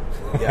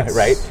 yes.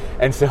 Right?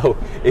 And so,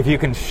 if you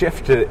can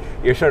shift to,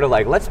 you're sort of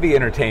like, let's be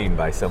entertained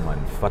by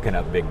someone fucking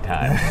up big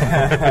time,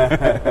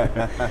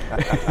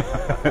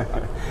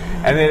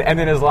 and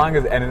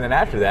then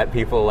after that,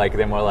 people like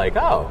them were like,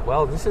 oh,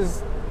 well, this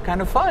is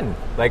kind of fun.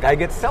 Like I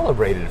get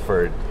celebrated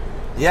for.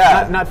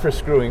 Yeah, not for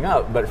screwing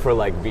up, but for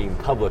like being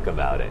public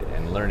about it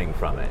and learning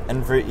from it,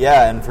 and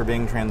for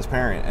being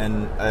transparent.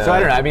 And so I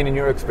don't know. I mean, in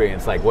your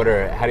experience, like,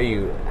 how do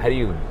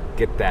you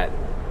get that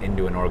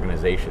into an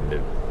organization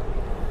to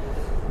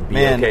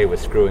be okay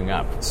with screwing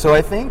up? So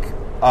I think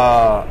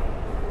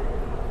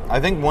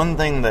one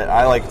thing that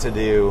I like to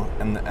do,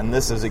 and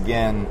this is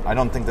again, I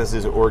don't think this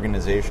is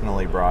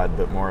organizationally broad,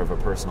 but more of a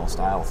personal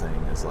style thing,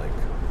 is like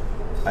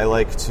I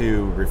like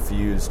to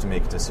refuse to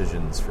make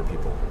decisions for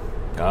people.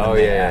 Oh,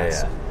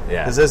 yeah.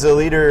 Because as the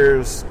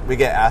leaders, we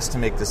get asked to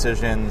make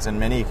decisions. In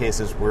many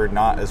cases, we're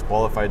not as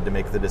qualified to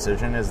make the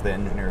decision as the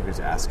engineer who's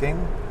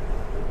asking.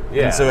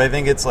 Yeah. And so I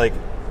think it's like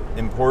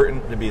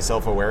important to be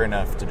self-aware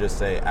enough to just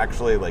say,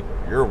 actually, like,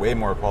 you're way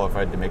more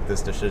qualified to make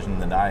this decision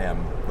than I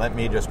am. Let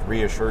me just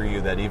reassure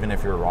you that even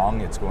if you're wrong,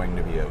 it's going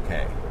to be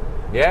okay.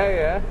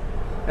 Yeah.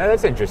 No,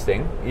 that's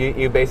interesting.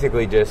 You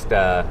basically just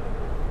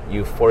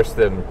you force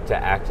them to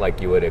act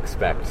like you would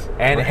expect,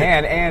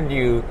 and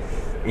you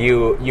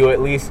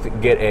at least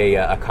get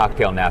a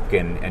cocktail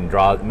napkin and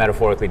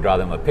metaphorically draw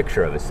them a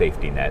picture of a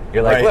safety net.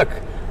 You're like, look,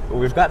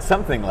 we've got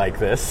something like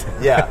this.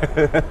 Yeah.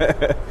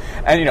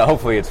 And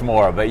hopefully it's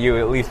more, but you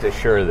at least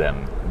assure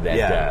them that.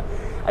 Yeah.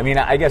 I mean,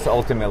 I guess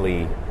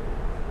ultimately,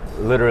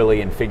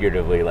 literally and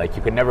figuratively, like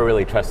you can never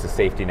really trust the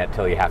safety net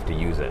till you have to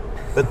use it.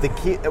 But the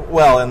key,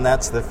 and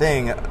that's the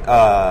thing.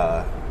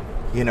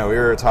 We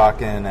were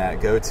talking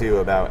at GoTo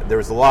about, there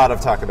was a lot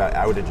of talk about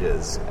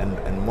outages,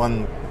 and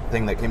one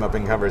thing that came up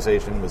in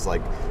conversation was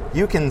like,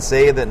 you can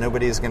say that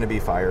nobody's going to be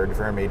fired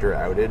for a major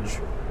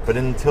outage, but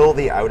until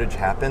the outage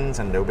happens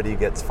and nobody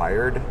gets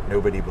fired,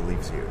 nobody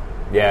believes you.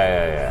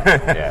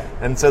 Yeah.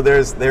 And so there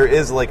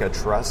is like a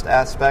trust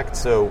aspect.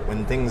 So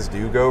when things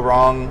do go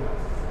wrong,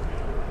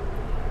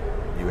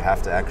 you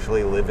have to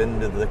actually live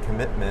into the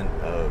commitment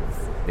of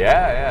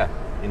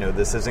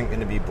this isn't going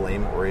to be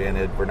blame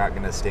oriented. We're not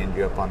going to stand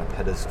you up on a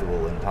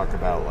pedestal and talk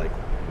about like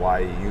why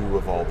you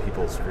of all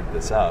people screwed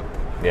this up.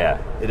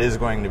 Yeah. It is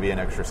going to be an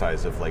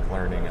exercise of like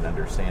learning and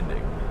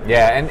understanding.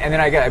 Yeah, and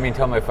then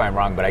tell me if I'm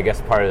wrong, but I guess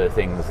one of the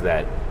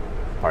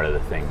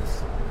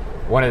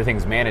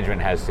things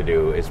management has to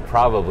do is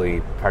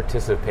probably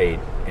participate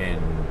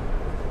in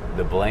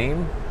the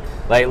blame.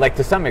 Like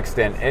to some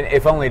extent, and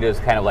if only to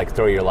just kind of like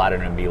throw your lot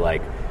in and be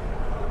like,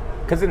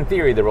 because in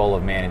theory the role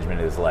of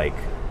management is like,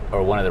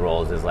 or one of the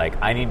roles is like,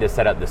 I need to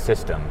set up the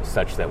system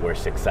such that we're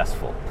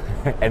successful.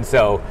 And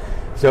so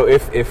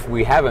if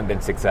we haven't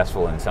been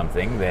successful in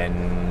something,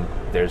 then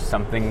there's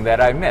something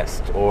that I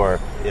missed, or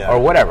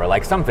whatever,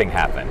 like something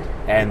happened.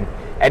 And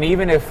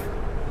even if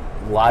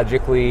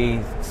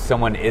logically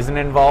someone isn't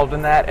involved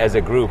in that, as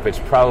a group, it's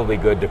probably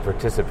good to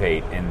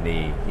participate in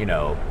the,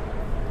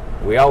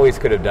 we always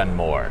could have done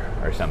more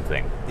or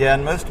something. Yeah,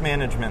 and most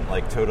management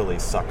like totally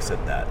sucks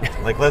at that.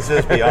 Like, let's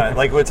just be honest.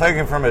 Like, we're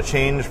talking from a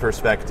change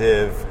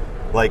perspective.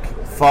 Like,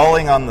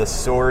 falling on the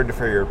sword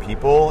for your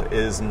people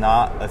is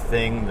not a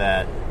thing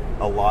that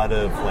a lot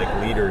of like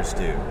leaders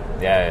do.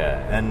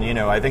 Yeah. And you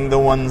know, I think the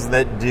ones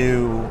that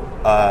do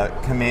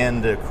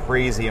command a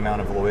crazy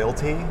amount of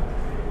loyalty,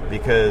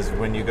 because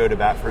when you go to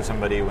bat for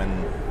somebody,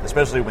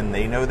 especially when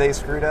they know they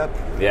screwed up,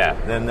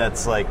 then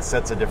that's like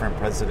sets a different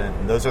precedent.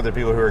 And those are the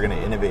people who are going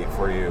to innovate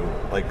for you,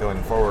 like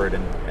going forward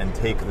and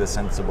take the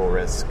sensible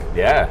risk.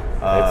 Yeah,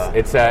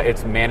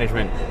 it's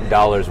management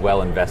dollars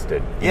well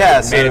invested.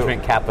 Yeah,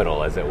 management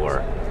capital, as it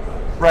were.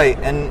 Right,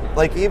 and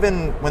like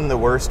even when the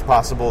worst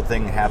possible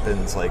thing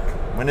happens, like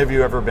when have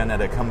you ever been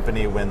at a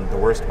company when the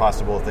worst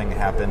possible thing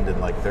happened and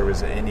like there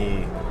was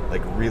any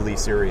like really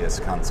serious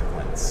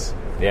consequence?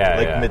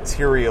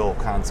 Material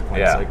consequence.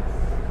 Yeah. Like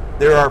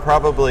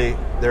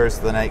there's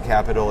the Knight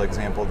Capital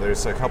example.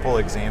 There's a couple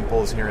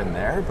examples here and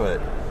there,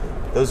 but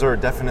those are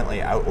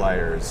definitely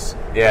outliers.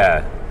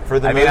 Yeah. For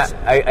the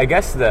I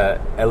guess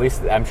at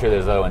least I'm sure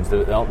there's other ones.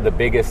 The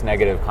biggest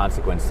negative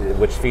consequence,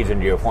 which feeds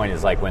into your point,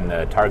 is like when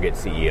the Target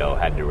CEO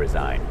had to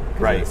resign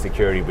because of the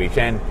security breach,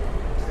 and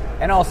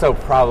also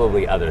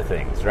probably other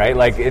things, right?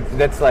 Like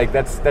that's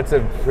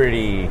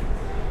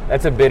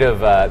a bit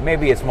of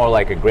maybe it's more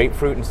like a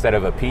grapefruit instead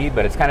of a pea,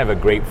 but it's kind of a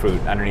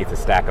grapefruit underneath a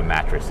stack of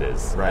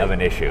mattresses of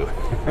an issue.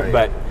 Right.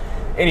 But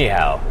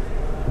anyhow,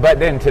 but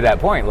then to that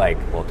point, like,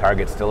 well,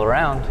 Target's still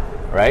around.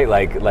 Right,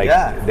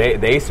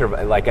 they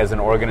survive. Like as an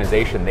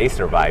organization, they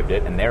survived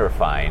it, and they were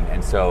fine.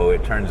 And so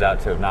it turns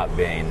out to have not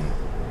been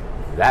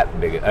that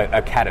big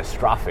a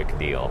catastrophic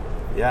deal.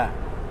 Yeah.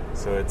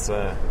 So it's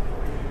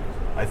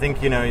I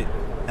think, you know,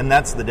 and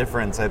that's the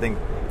difference. I think,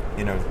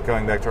 you know,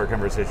 going back to our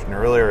conversation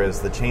earlier,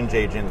 is the change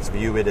agents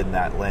view it in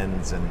that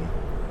lens, and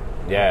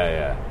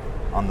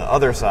on the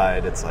other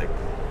side, it's like,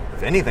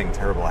 if anything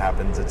terrible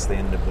happens, it's the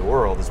end of the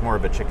world. It's more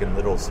of a Chicken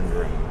Little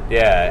syndrome.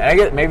 Yeah, and I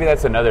guess maybe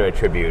that's another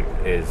attribute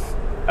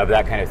of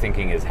that kind of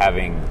thinking, is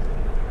having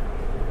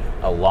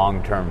a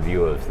long-term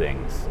view of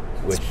things,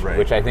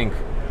 which I think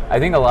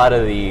a lot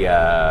of the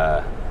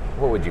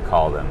what would you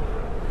call them,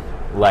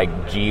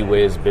 like gee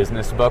whiz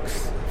business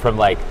books from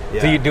like.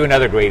 So you do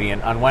another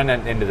gradient. On one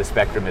end of the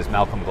spectrum is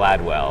Malcolm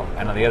Gladwell,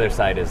 and on the other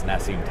side is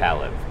Nassim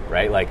Taleb,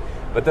 right? Like,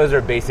 but those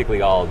are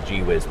basically all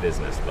gee whiz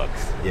business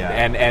books. Yeah,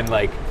 and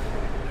like.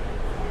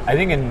 I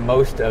think in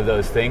most of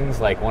those things,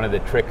 like one of the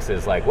tricks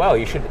is like, well,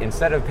 you should,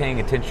 instead of paying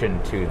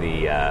attention to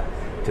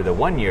the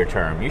 1 year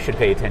term, you should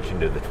pay attention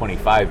to the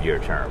 25-year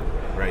term,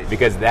 right?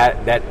 Because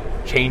that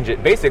changes.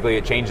 Basically,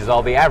 it changes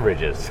all the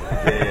averages.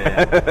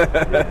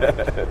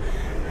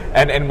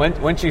 And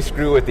once you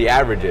screw with the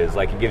averages,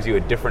 like, it gives you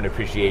a different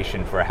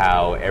appreciation for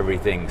how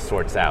everything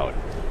sorts out.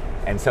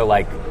 And so,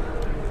 like,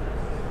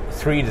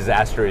 3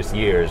 disastrous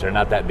years are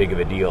not that big of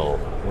a deal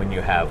when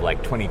you have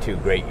like 22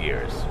 great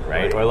years,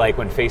 right? Or like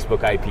when Facebook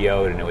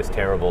IPO'd and it was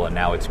terrible and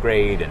now it's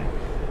great, and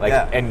like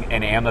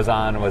and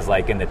Amazon was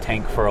like in the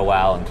tank for a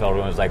while until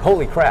everyone was like,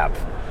 holy crap,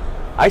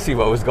 I see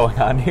what was going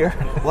on here.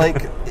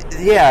 Like,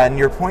 yeah, and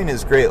your point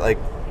is great. Like,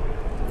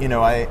 you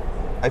know, I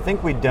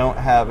think we don't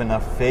have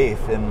enough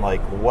faith in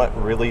like what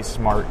really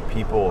smart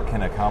people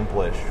can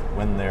accomplish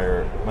when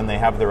they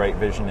have the right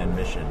vision and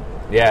mission.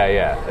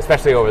 Yeah,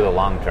 especially over the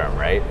long term,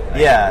 right?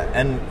 Yeah,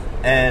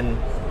 and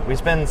we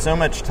spend so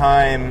much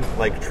time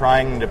like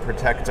trying to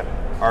protect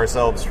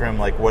ourselves from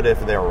like what if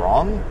they're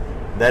wrong,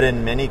 that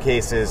in many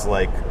cases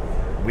like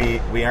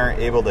we aren't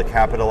able to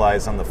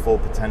capitalize on the full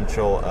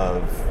potential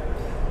of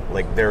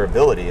like their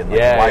ability and like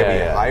why we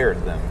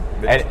hired them.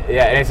 And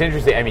it's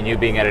interesting. I mean, you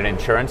being at an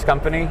insurance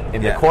company,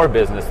 in the core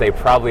business, they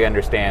probably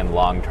understand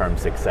long-term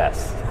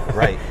success,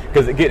 right?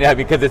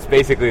 Because it's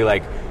basically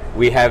like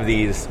we have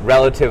these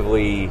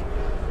relatively.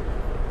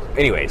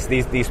 Anyways,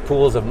 these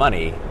pools of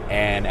money,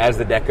 and as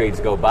the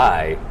decades go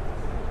by,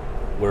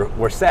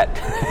 we're set.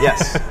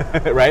 Yes.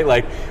 Right?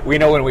 Like, we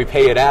know when we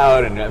pay it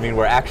out, and I mean,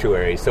 we're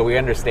actuaries, so we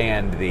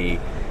understand the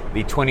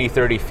 20,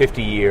 30,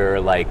 50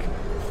 year like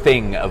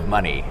thing of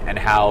money and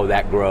how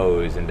that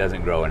grows and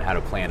doesn't grow and how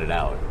to plan it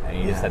out. And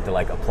you just have to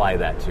like apply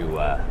that to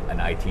an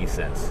IT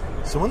sense.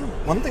 So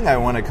one thing I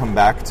want to come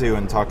back to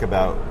and talk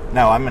about,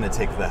 now I'm going to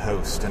take the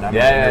host and I'm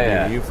going to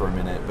interview you for a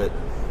minute, but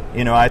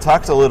you know, I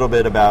talked a little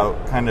bit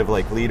about kind of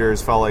like leaders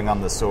falling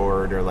on the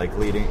sword, or like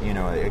leading, you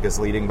know, I guess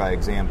leading by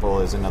example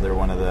is another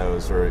one of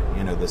those, or,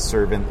 you know, the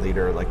servant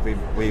leader. Like we've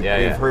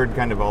heard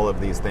kind of all of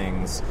these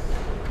things.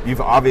 You've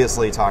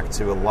obviously talked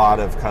to a lot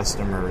of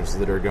customers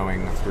that are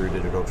going through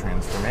digital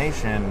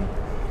transformation.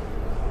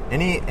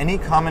 Any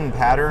common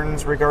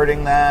patterns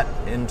regarding that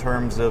in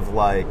terms of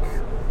like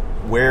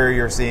where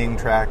you're seeing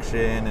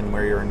traction and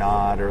where you're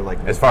not, or like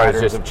as far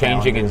as just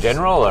changing in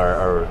general,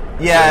 or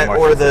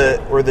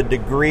the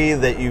degree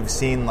that you've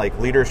seen like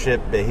leadership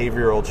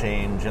behavioral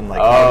change and like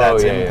how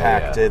that's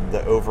impacted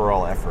the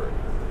overall effort,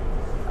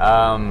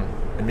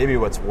 and maybe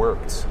what's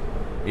worked.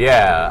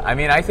 Yeah, I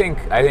mean, I think,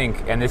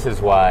 and this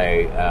is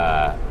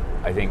why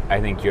I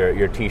think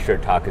your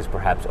T-shirt talk is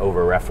perhaps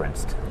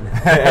over-referenced,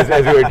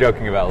 as we were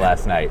joking about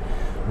last night.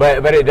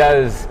 But it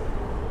does,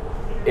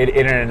 it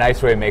in a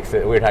nice way makes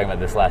it, we were talking about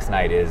this last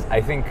night, is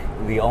I think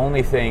the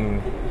only thing,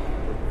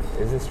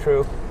 is this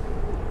true?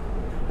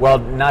 Well,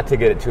 not to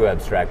get it too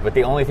abstract, but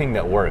the only thing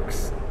that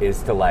works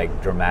is to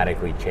like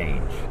dramatically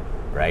change,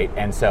 right?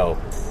 And so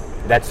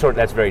that's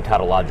very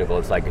tautological.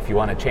 It's like, if you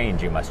want to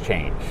change, you must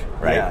change,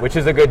 right? Yeah. Which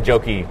is a good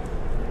jokey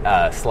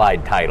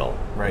slide title.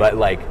 Right. But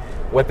like,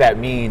 what that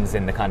means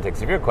in the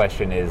context of your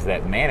question is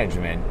that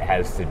management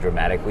has to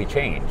dramatically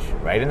change,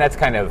 right? And that's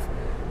kind of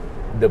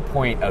the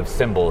point of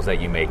symbols that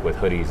you make with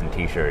hoodies and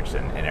T-shirts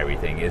and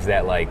everything, is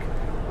that like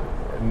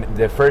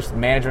the first,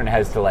 management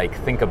has to like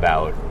think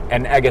about,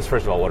 and I guess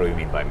first of all, what do we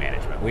mean by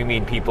management? We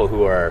mean people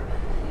who are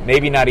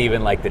maybe not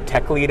even like the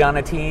tech lead on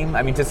a team.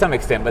 I mean, to some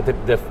extent, but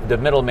the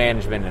middle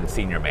management and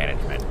senior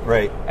management.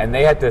 Right. And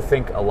they have to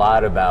think a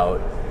lot about,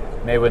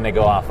 maybe when they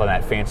go off on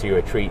that fancy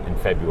retreat in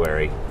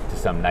February to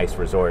some nice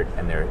resort,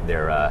 and they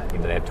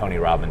have Tony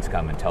Robbins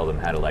come and tell them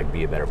how to like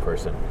be a better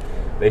person.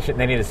 They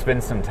need to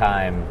spend some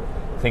time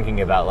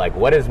thinking about like,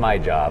 what is my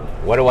job?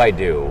 What do I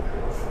do?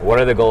 What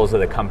are the goals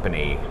of the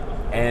company?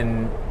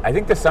 And I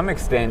think to some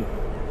extent,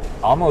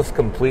 almost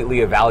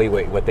completely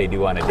evaluate what they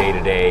do on a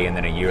day-to-day and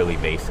then a yearly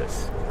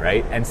basis,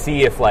 right? And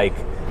see if like,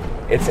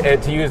 it's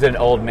to use an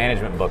old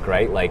management book,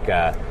 right? Like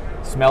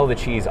smell the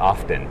cheese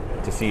often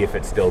to see if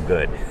it's still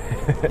good.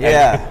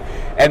 Yeah.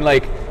 and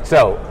like,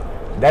 so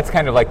that's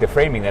kind of like the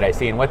framing that I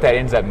see. And what that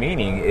ends up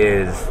meaning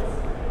is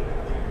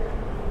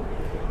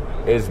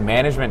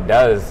management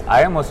does,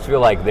 I almost feel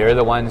like they're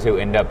the ones who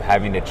end up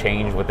having to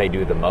change what they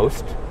do the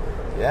most.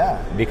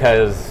 Yeah.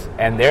 Because,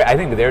 and I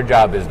think their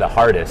job is the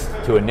hardest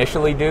to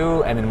initially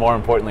do, and then more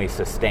importantly,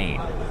 sustain.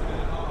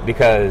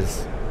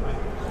 Because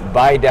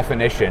by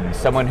definition,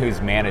 someone whose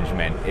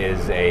management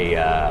is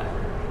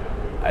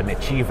an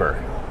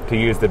achiever, to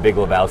use the Big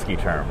Lebowski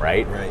term,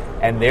 right? Right.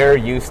 And they're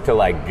used to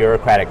like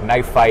bureaucratic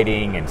knife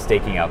fighting and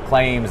staking out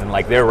claims, and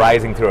like they're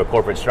rising through a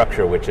corporate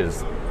structure, which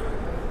is,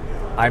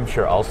 I'm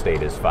sure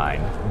Allstate is fine,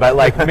 but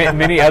like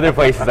many other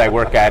places I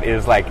work at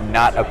is like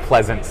not a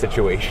pleasant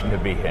situation to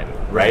be in,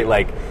 right?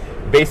 Like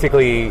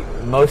basically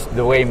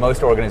the way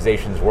most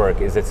organizations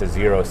work is it's a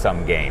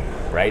zero-sum game,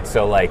 right?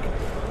 So like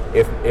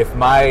if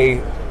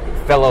my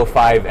fellow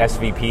 5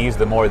 SVPs,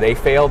 the more they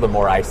fail, the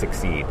more I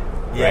succeed,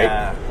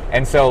 Yeah. right?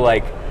 And so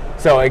like,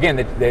 so again,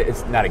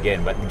 it's not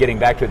again, but getting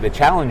back to it, the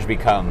challenge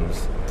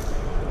becomes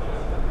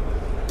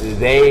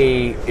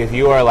if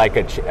you are like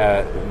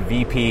a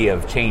VP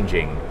of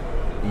changing,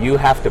 you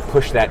have to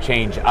push that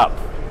change up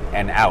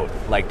and out,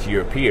 like to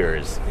your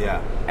peers.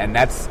 Yeah. And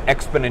that's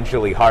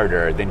exponentially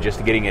harder than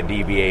just getting a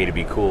DBA to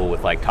be cool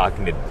with like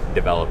talking to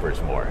developers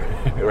more,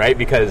 right?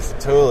 Because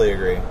Totally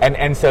agree.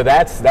 and so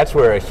that's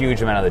where a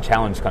huge amount of the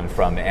challenge comes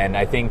from. And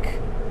I think,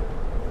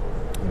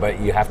 but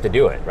you have to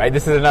do it, right?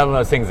 This is another one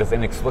of those things that's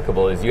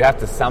inexplicable, is you have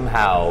to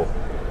somehow,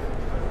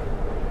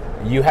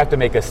 you have to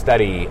make a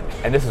study,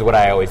 and this is what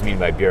I always mean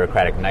by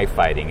bureaucratic knife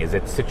fighting, is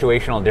it's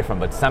situational and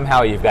different, but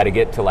somehow you've got to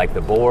get to like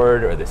the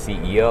board or the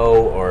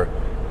CEO or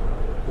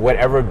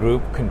whatever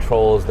group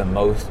controls the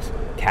most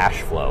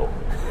cash flow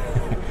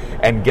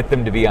and get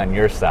them to be on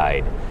your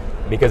side.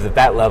 Because at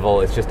that level,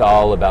 it's just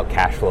all about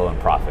cash flow and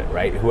profit,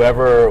 right?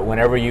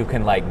 Whenever you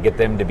can like get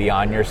them to be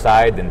on your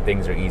side, then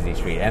things are easy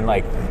street. And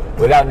like,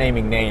 without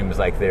naming names,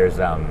 like there's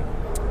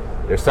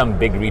some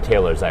big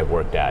retailers I've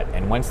worked at,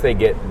 and once they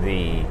get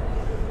the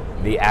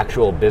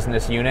actual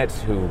business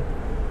units who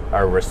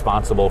are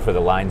responsible for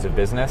the lines of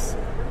business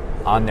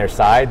on their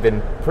side,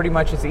 then pretty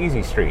much it's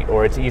easy street,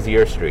 or it's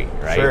easier street,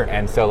 right? Sure.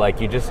 And so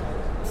like you just,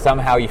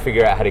 somehow you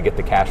figure out how to get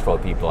the cash flow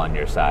people on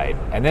your side,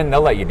 and then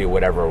they'll let you do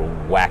whatever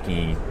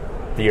wacky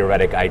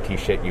theoretic IT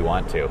shit you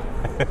want to.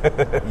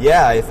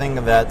 Yeah, I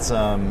think that's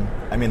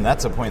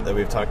that's a point that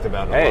we've talked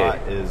about a lot.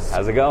 Is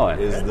how's it going?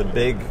 Is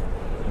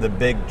the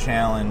big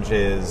challenge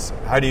is,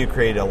 how do you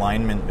create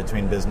alignment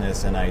between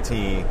business and IT?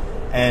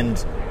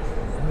 And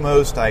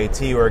most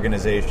IT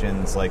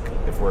organizations, like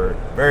if we're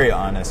very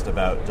honest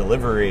about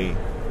delivery,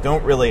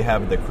 don't really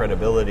have the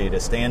credibility to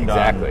stand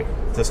Exactly.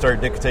 on to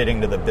start dictating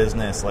to the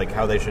business like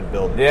how they should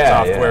build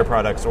Yeah, software yeah.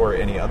 products or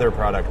any other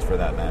product for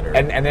that matter.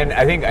 And then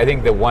I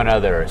think the one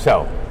other,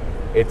 so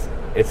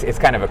it's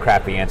kind of a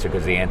crappy answer,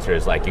 because the answer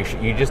is like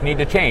you just need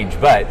to change,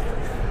 but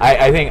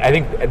I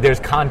think there's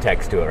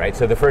context to it, right?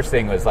 So the first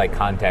thing was like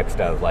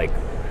context of like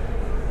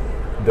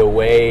the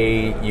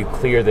way you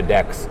clear the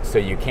decks so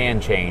you can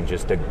change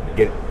is to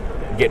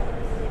get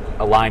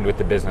aligned with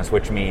the business,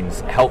 which means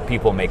help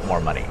people make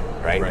more money,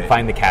 right?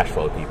 Find the cash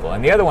flow people.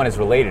 And the other one is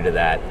related to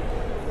that.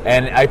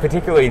 And I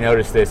particularly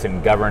noticed this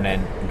in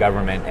government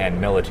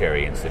and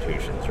military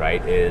institutions,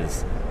 right?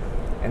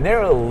 And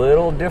they're a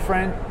little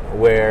different,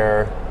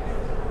 where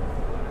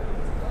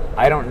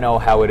I don't know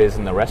how it is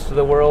in the rest of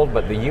the world,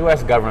 but the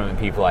U.S. government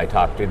people I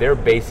talk to, they're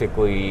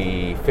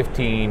basically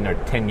 15 or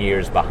 10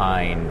 years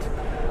behind,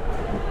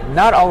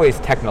 not always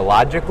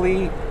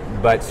technologically,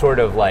 but sort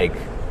of like,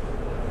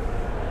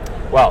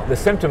 well, the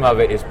symptom of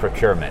it is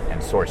procurement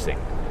and sourcing.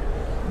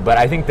 But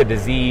I think the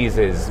disease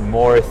is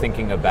more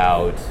thinking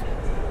about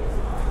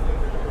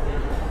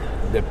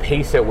the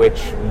pace at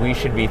which we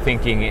should be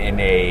thinking in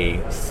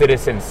a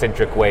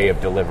citizen-centric way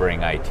of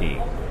delivering IT,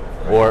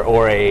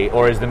 or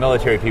as the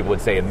military people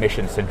would say, a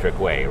mission-centric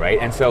way, right?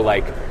 And so,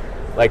 like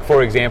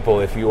for example,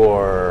 if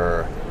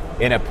you're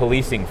in a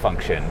policing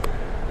function,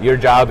 your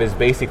job is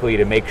basically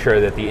to make sure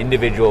that the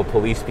individual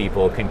police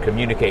people can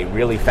communicate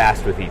really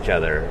fast with each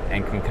other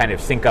and can kind of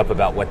sync up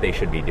about what they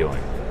should be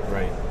doing.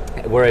 Right.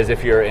 Whereas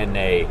if you're in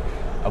a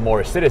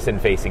more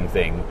citizen-facing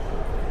thing,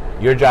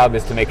 your job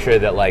is to make sure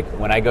that, like,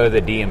 when I go to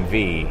the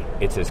DMV,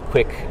 it's as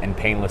quick and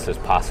painless as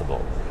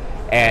possible.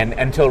 And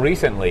until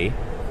recently,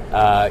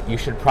 you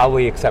should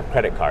probably accept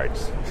credit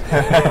cards.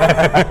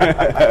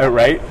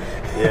 Right?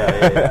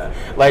 Yeah.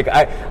 Like,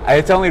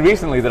 it's only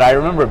recently that I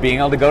remember being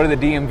able to go to the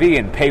DMV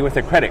and pay with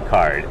a credit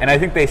card. And I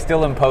think they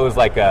still impose,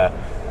 like, a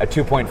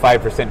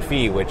 2.5%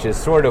 fee, which is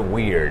sort of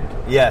weird.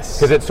 Yes.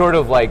 Because it's sort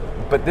of like,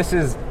 but this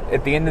is,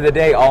 at the end of the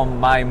day, all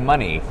my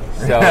money.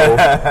 So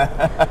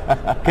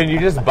can you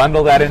just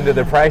bundle that into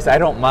the price? I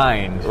don't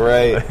mind.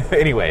 Right.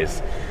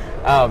 Anyways,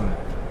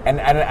 and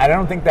I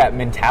don't think that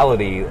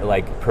mentality,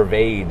 like,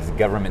 pervades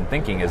government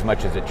thinking as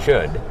much as it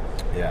should.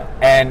 Yeah.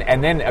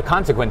 And then a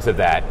consequence of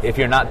that, if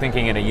you're not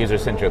thinking in a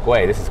user-centric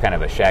way, this is kind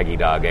of a shaggy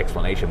dog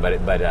explanation, but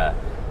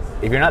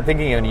if you're not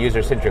thinking in a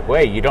user-centric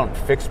way, you don't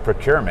fix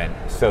procurement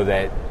so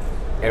that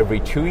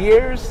every 2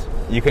 years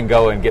you can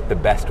go and get the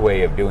best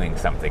way of doing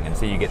something, and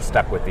so you get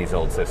stuck with these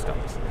old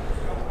systems.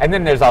 And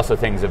then there's also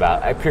things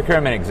about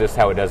procurement exists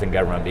how it does in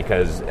government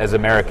because as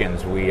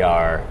Americans we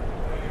are,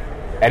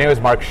 and it was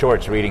Mark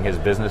Short's reading his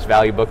business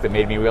value book that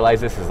made me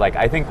realize this, is like,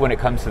 I think when it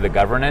comes to the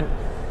government,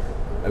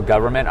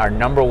 our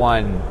number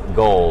one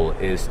goal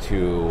is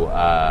to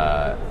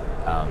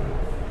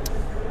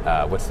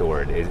what's the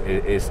word?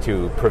 Is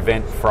to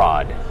prevent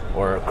fraud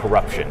or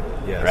corruption,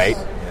 Yes. right?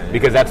 Yeah.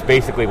 Because that's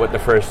basically what the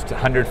first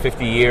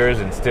 150 years,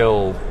 and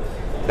still,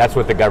 that's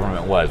what the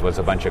government was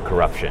a bunch of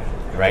corruption,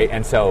 right?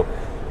 And so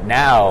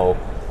now,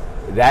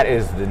 that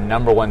is the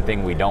number one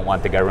thing we don't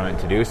want the government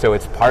to do. So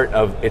it's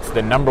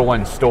the number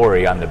one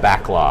story on the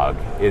backlog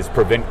is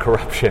prevent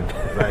corruption.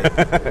 Right.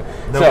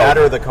 No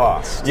matter the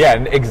cost. Yeah,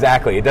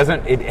 exactly. It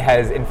doesn't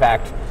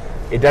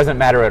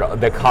matter at all.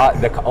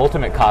 The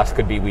ultimate cost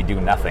could be we do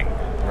nothing.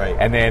 Right.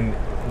 And then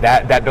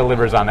that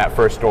delivers on that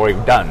first story,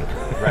 done.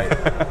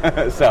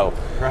 Right. So.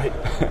 Right.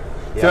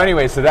 So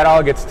anyway, so that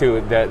all gets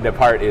to the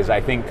part is, I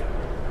think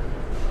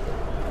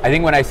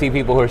when I see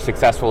people who are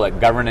successful at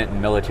government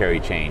and military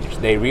change,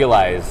 they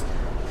realize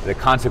the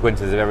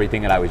consequences of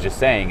everything that I was just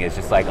saying is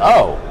just like,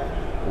 oh,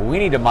 we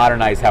need to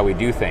modernize how we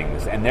do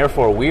things, and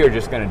therefore we are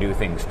just going to do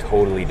things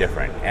totally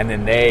different. And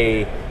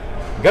then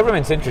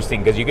government's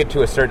interesting because you get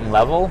to a certain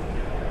level,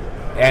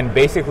 and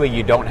basically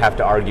you don't have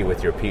to argue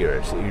with your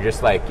peers. You're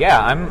just like, yeah,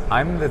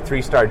 I'm the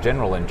 3-star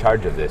general in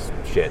charge of this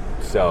shit,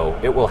 so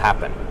it will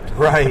happen.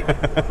 Right.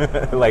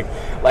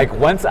 like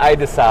once I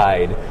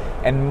decide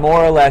and more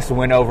or less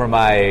win over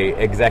my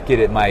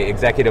executive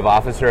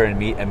officer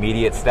and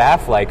immediate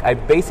staff, like, I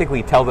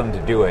basically tell them to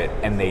do it,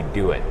 and they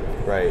do it.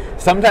 Right.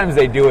 Sometimes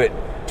they do it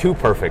too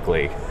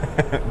perfectly,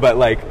 but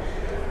like,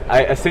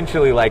 I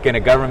essentially, like, in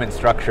a government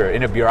structure,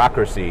 in a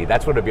bureaucracy,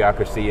 that's what a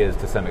bureaucracy is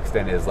to some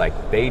extent, is like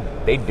they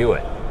do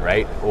it,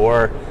 right?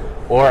 Or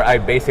I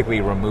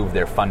basically remove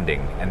their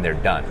funding and they're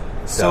done.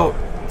 So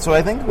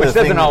I think which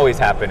doesn't always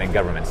happen in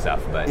government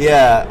stuff, but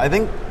yeah,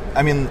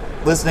 I mean,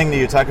 listening to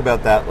you talk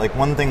about that, like,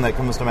 one thing that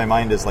comes to my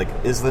mind is, like,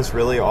 is this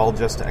really all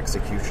just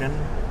execution?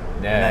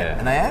 Yeah.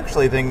 And I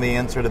actually think the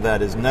answer to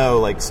that is no.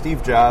 Like,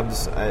 Steve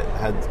Jobs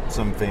had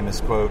some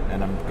famous quote,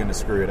 and I'm going to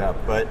screw it up,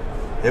 but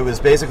it was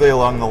basically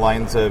along the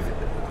lines of,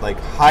 like,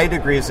 high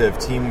degrees of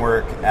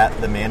teamwork at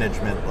the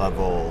management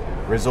level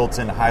results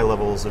in high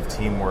levels of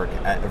teamwork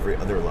at every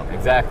other level.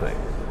 Exactly.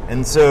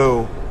 And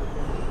so,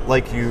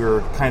 like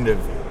you're kind of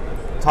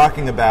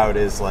talking about,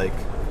 is like,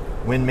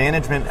 when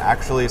management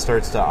actually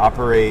starts to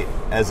operate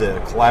as a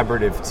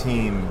collaborative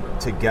team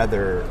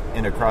together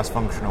in a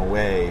cross-functional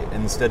way,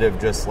 instead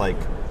of just, like,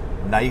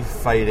 knife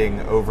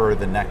fighting over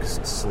the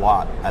next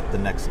slot at the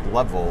next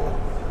level,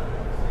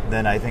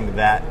 then I think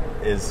that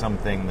is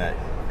something that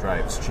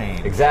drives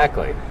change.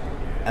 Exactly.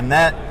 And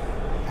that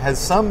has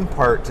some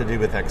part to do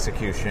with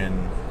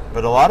execution,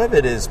 but a lot of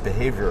it is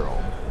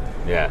behavioral.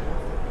 Yeah.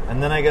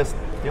 And then I guess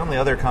the only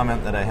other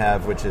comment that I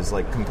have, which is,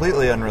 like,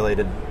 completely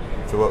unrelated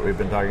to what we've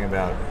been talking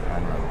about, I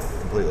don't know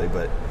completely,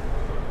 but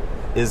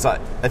is I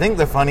think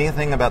the funny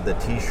thing about the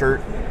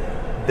T-shirt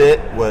bit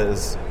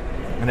was,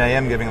 and I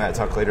am giving that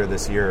talk later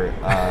this year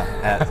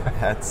at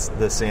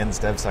the SANS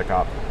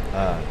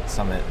DevSecOps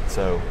Summit,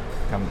 so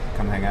come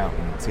hang out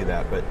and see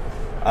that. But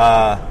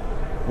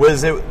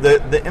was it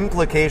the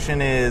implication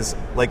is,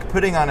 like,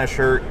 putting on a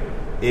shirt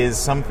is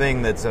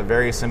something that's a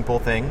very simple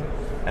thing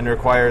and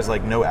requires,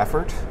 like, no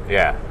effort.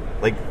 Yeah.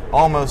 Like,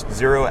 almost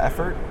zero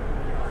effort.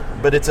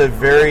 But it's a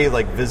very,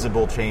 like,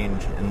 visible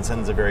change and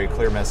sends a very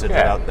clear message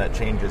about that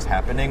change is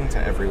happening to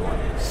everyone.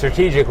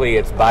 Strategically,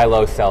 it's buy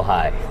low, sell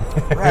high.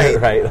 Right.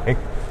 Right. Like,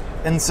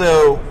 and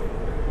so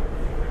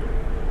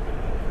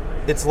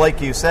it's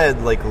like you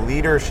said, like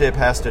leadership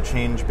has to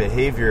change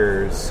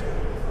behaviors,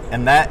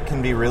 and that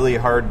can be really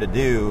hard to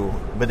do,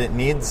 but it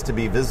needs to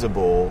be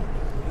visible,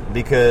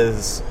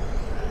 because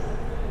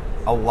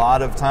a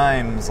lot of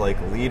times, like,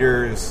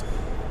 leaders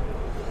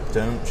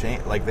don't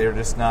change, like, they're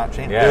just not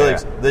changing.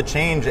 The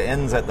change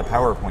ends at the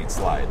PowerPoint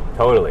slide.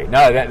 Totally.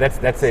 No,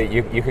 that's it.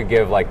 You could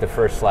give, like, the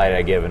first slide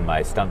I give in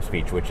my stump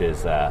speech, which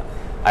is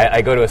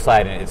I go to a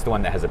slide and it's the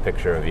one that has a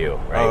picture of you,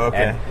 right? Oh,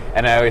 okay.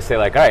 And I always say,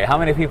 like, all right, how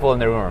many people in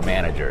the room are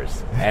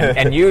managers?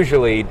 And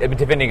usually,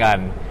 depending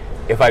on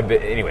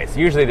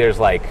usually there's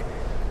like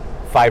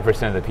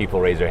 5% of the people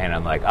raise their hand.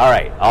 I'm like, all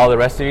right, all the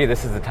rest of you,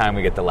 this is the time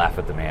we get to laugh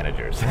at the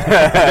managers.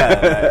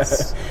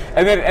 Nice.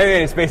 and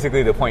then it's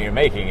basically the point you're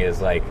making is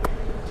like,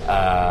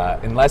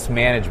 unless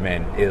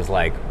management is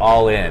like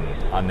all in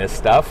on this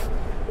stuff,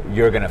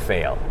 you're going to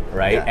fail,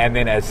 right? Yeah. And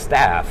then as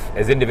staff,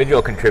 as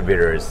individual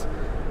contributors,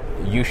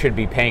 you should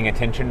be paying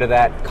attention to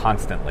that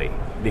constantly,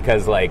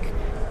 because, like,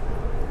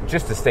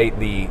 just to state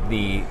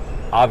the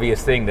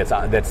obvious thing that's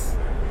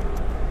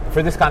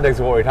for this context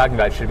of what we're talking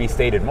about should be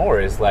stated more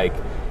is, like,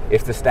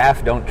 if the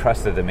staff don't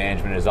trust that the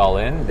management is all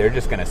in, they're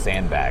just going to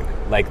sandbag.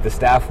 Like, the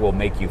staff will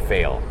make you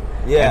fail.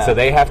 Yeah. And so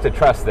they have to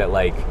trust that,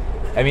 like,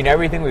 I mean,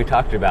 everything we've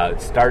talked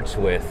about starts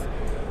with,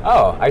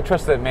 oh, I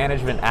trust that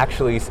management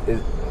actually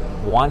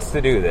wants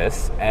to do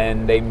this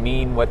and they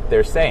mean what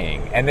they're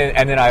saying. And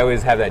then I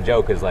always have that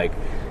joke is, like,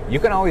 you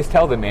can always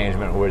tell the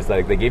management where it's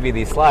like they give you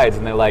these slides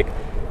and they're like,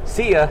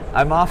 see ya,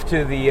 I'm off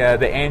to the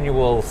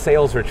annual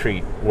sales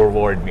retreat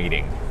reward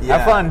meeting. Yeah.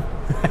 Have fun.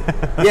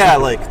 Yeah,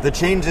 like, the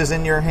change is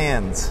in your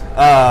hands.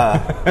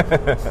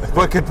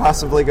 What could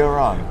possibly go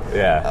wrong?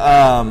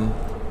 Yeah.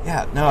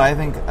 Yeah, no, I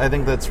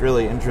think that's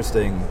really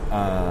interesting.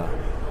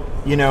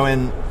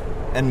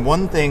 And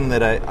one thing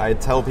that I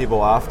tell people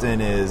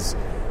often is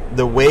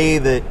the way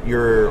that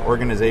your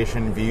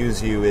organization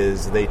views you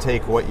is they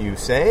take what you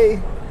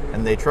say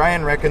and they try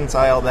and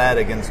reconcile that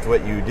against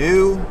what you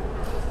do,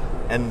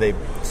 and they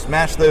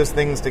smash those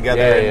things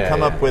together and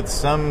come up with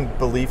some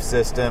belief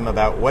system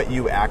about what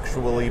you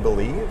actually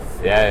believe.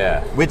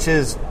 Yeah. Which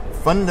is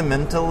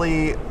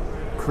fundamentally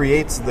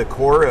creates the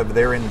core of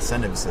their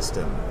incentive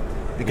system.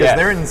 Because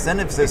their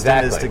incentive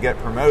system is to get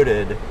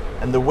promoted,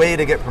 and the way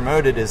to get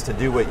promoted is to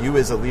do what you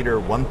as a leader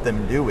want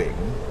them doing,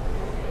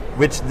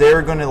 which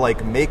they're going to,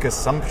 like, make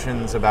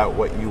assumptions about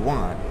what you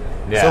want.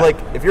 Yeah. So, like,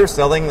 if you're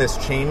selling this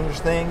change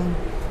thing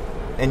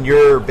and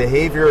your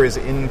behavior is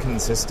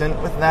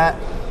inconsistent with that,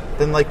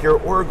 then, like, your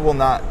org will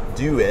not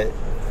do it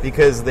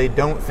because they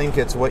don't think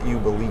it's what you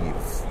believe.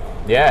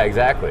 Yeah,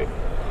 exactly.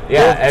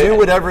 Yeah, They'll do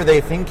whatever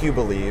they think you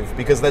believe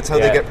because that's how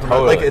they get promoted.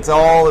 Totally. Like, it's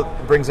all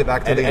brings it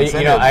back to the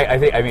incentive. You know,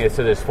 I mean,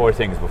 so there's 4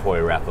 things before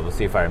we wrap up. Let's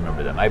see if I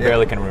remember them. I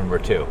barely can remember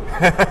 2.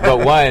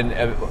 But one,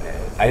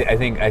 I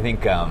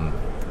think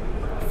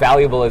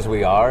fallible as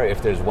we are,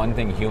 if there's one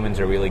thing humans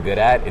are really good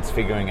at, it's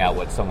figuring out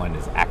what someone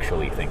is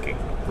actually thinking,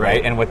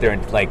 right? And what they're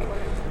like.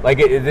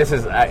 This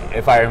is,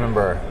 if I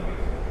remember,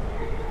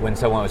 when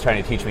someone was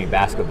trying to teach me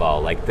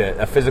basketball, like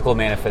a physical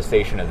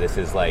manifestation of this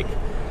is like,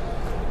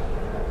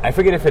 I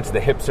forget if it's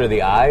the hips or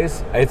the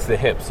eyes. It's the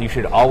hips. You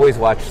should always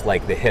watch,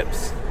 like, the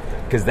hips,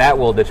 because that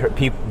will deter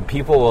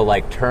people will,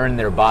 like, turn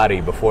their body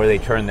before they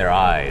turn their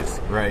eyes.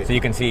 Right. So you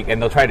can see, and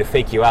they'll try to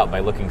fake you out by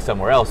looking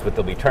somewhere else, but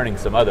they'll be turning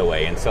some other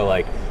way. And so,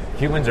 like,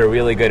 humans are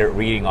really good at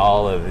reading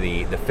all of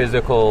the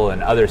physical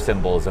and other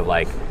symbols of,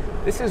 like,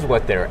 this is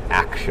what they're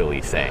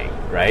actually saying,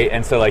 right?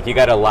 And so, like, you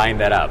got to line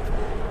that up.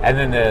 And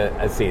then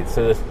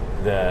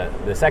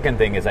the second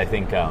thing is, I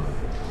think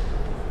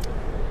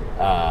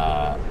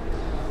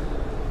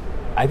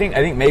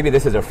maybe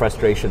this is a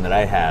frustration that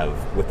I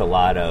have with a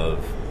lot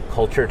of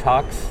culture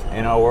talks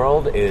in our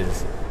world,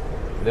 is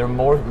they're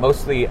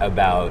mostly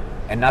about,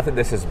 and not that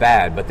this is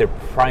bad, but they're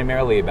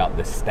primarily about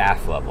the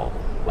staff level,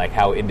 like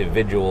how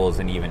individuals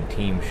and even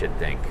teams should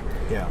think.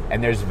 Yeah.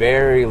 And there's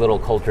very little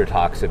culture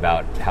talks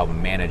about how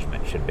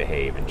management should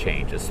behave and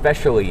change,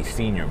 especially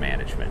senior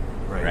management,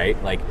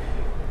 right? Like,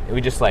 we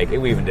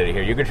even did it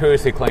here. You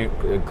gratuitously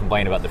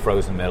complain about the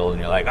frozen middle, and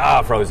you're like,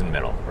 frozen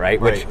middle,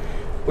 right?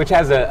 Which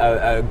has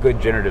a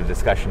good generative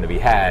discussion to be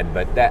had,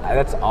 but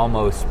that's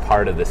almost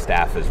part of the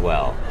staff as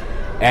well.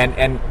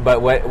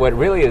 But what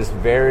really is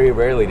very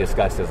rarely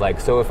discussed is, like,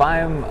 so if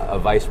I'm a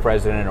vice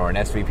president or an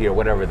SVP or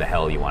whatever the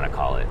hell you want to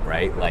call it,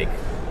 right? Like,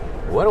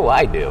 what do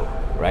I do,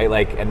 right?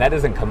 Like, and that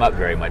doesn't come up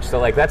very much. So,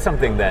 like, that's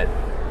something that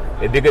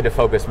it'd be good to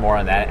focus more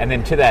on that. And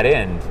then to that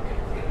end,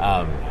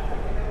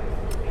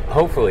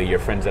 hopefully your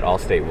friends at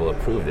Allstate will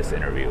approve this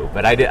interview.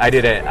 But I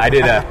did a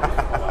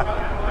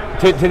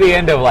to the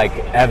end of, like,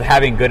 of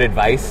having good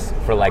advice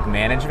for, like,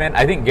 management.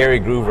 I think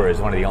Gary Groover is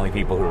one of the only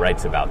people who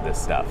writes about this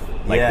stuff.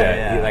 Like,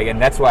 and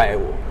that's why.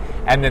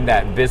 And then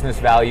that business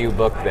value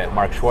book that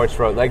Mark Schwartz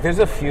wrote. Like, there's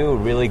a few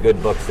really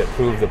good books that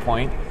prove the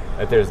point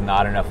that there's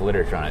not enough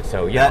literature on it.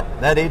 So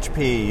that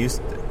HP use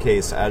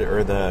case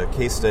or the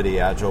case study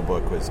Agile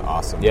book was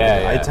awesome.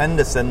 I tend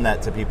to send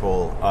that to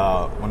people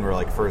when we're,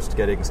 like, first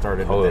getting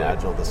started with the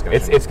Agile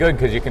discussion. It's good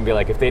because you can be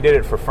like, if they did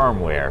it for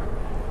firmware,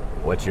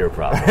 What's your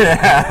problem?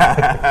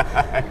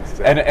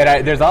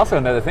 There's also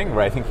another thing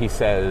where I think he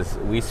says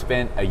we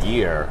spent a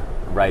year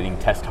writing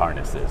test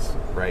harnesses,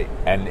 Right.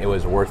 and it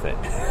was worth it.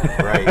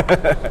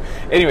 Right.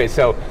 Anyway,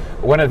 so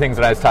one of the things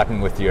that I was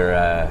talking with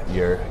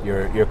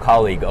your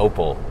colleague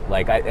Opal,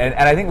 like, and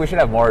I think we should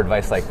have more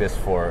advice like this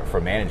for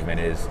management.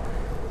 Is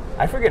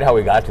I forget how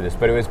we got to this,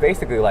 but it was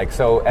basically like,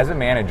 so as a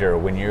manager,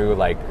 when you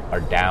like are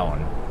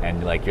down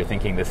and like you're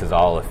thinking this is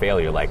all a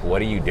failure, like what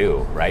do,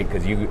 right?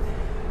 Because you,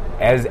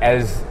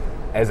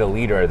 as a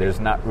leader, there's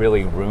not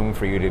really room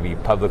for you to be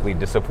publicly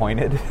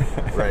disappointed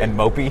Right. and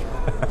mopey.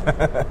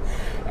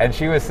 And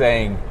she was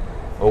saying,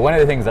 well, one of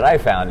the things that I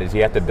found is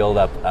you have to build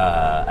up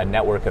a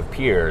network of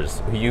peers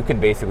who you can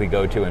basically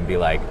go to and be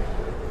like,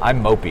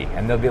 I'm mopey.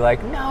 And they'll be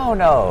like,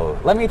 no,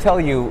 let me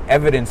tell you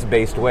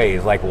evidence-based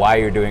ways, like why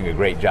you're doing a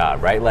great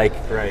job, right? Like,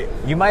 Right.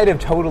 you might have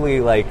totally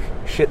like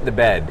shit the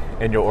bed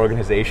in your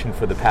organization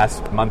for the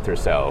past month or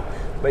so,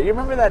 but you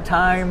remember that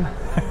time,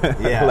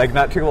 Yeah. like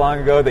not too long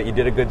ago, that you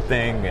did a good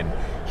thing? And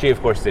she,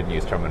 of course, didn't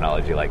use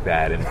terminology like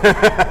that. And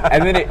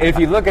and then if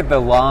you look at the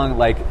long,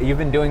 like, you've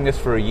been doing this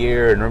for a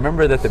year, and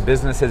remember that the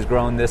business has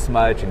grown this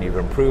much, and you've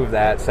improved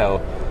that, so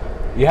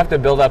you have to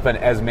build up,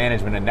 as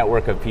management, a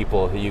network of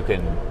people who you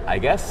can, I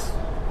guess,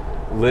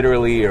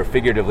 literally or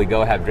figuratively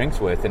go have drinks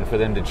with, and for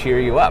them to cheer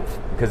you up,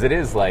 because it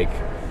is like,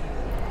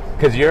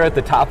 because you're at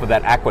the top of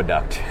that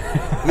aqueduct.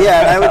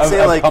 Yeah, and I would of, say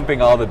of like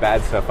pumping all the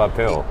bad stuff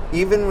uphill.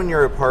 even when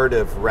you're a part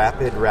of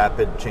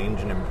rapid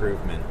change and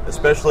improvement,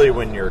 especially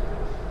when you're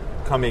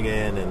coming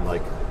in and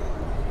like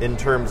in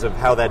terms of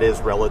how that is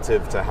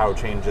relative to how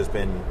change has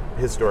been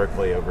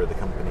historically over the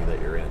company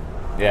that you're in,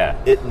 Yeah,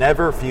 it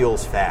never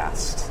feels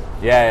fast.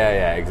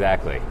 yeah,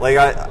 exactly. Like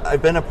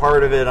I've been a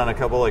part of it on a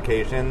couple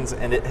occasions,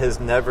 and it has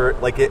never,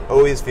 like, it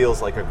always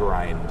feels like a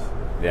grind.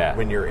 Yeah.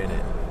 When you're in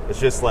it, it's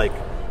just like,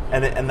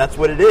 and that's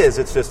what it is.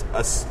 It's just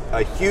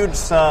a huge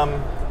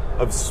sum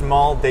of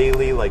small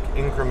daily, like,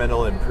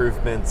 incremental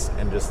improvements,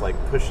 and just like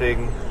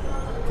pushing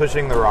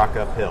the rock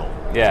uphill.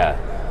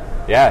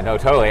 Yeah, no,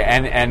 totally.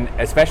 And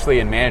especially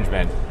in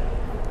management,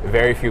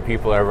 very few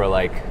people are ever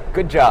like,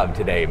 good job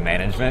today,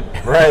 management.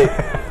 Right.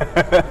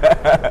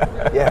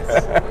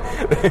 Yes.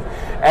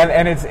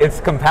 and it's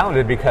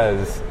compounded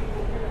because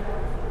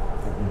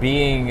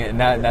being,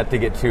 not to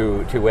get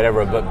too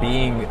whatever, but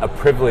being a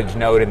privileged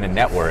node in the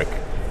network,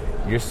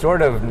 you're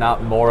sort of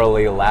not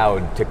morally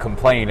allowed to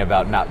complain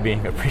about not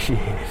being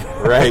appreciated.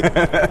 Right.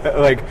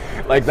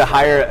 like the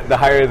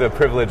higher the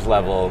privilege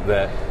level,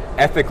 the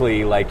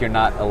ethically, like, you're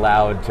not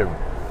allowed to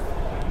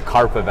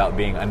carp about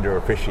being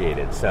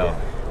underappreciated. So Yeah.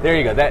 there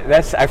you go.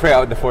 That's, I forgot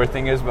what the fourth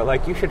thing is, but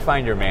like, you should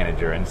find your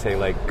manager and say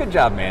like, good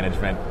job,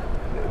 management.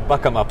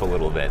 Buck them up a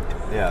little bit.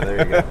 Yeah, there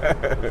you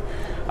go.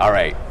 All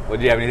right. Well,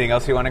 do you have anything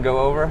else you want to go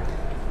over?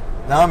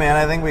 No, man,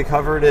 I think we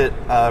covered it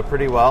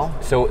pretty well.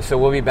 So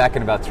we'll be back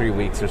in about 3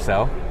 weeks or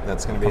so.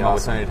 That's going to be Come up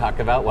with awesome. something to talk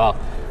about. Well,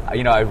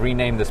 I've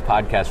renamed this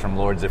podcast from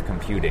Lords of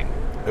Computing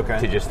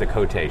to just the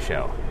Cote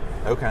Show.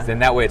 Okay. Then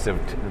that way it's a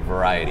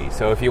variety.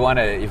 So if you want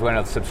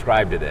to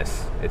subscribe to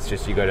this, it's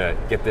just, you go to,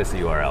 get this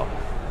URL.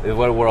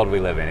 What a world we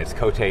live in. It's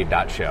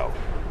cote.show.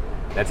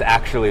 That's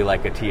actually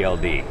like a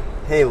TLD.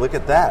 Hey, look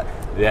at that.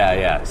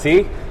 Yeah.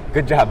 See?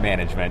 Good job,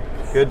 management.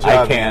 Good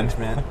job, I can.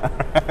 management.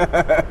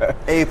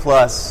 A+.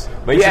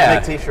 But We should yeah.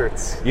 make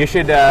t-shirts. You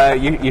should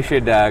you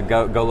should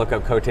go look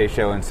up Cote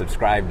Show and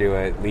subscribe to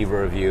it, leave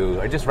a review,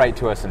 or just write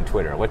to us on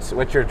Twitter. What's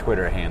your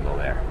Twitter handle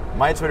there?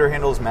 My Twitter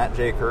handle is Matt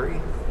J. Curry.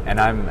 And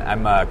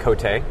I'm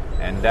Cote.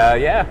 And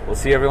we'll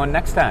see everyone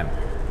next time.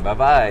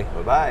 Bye-bye.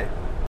 Bye-bye.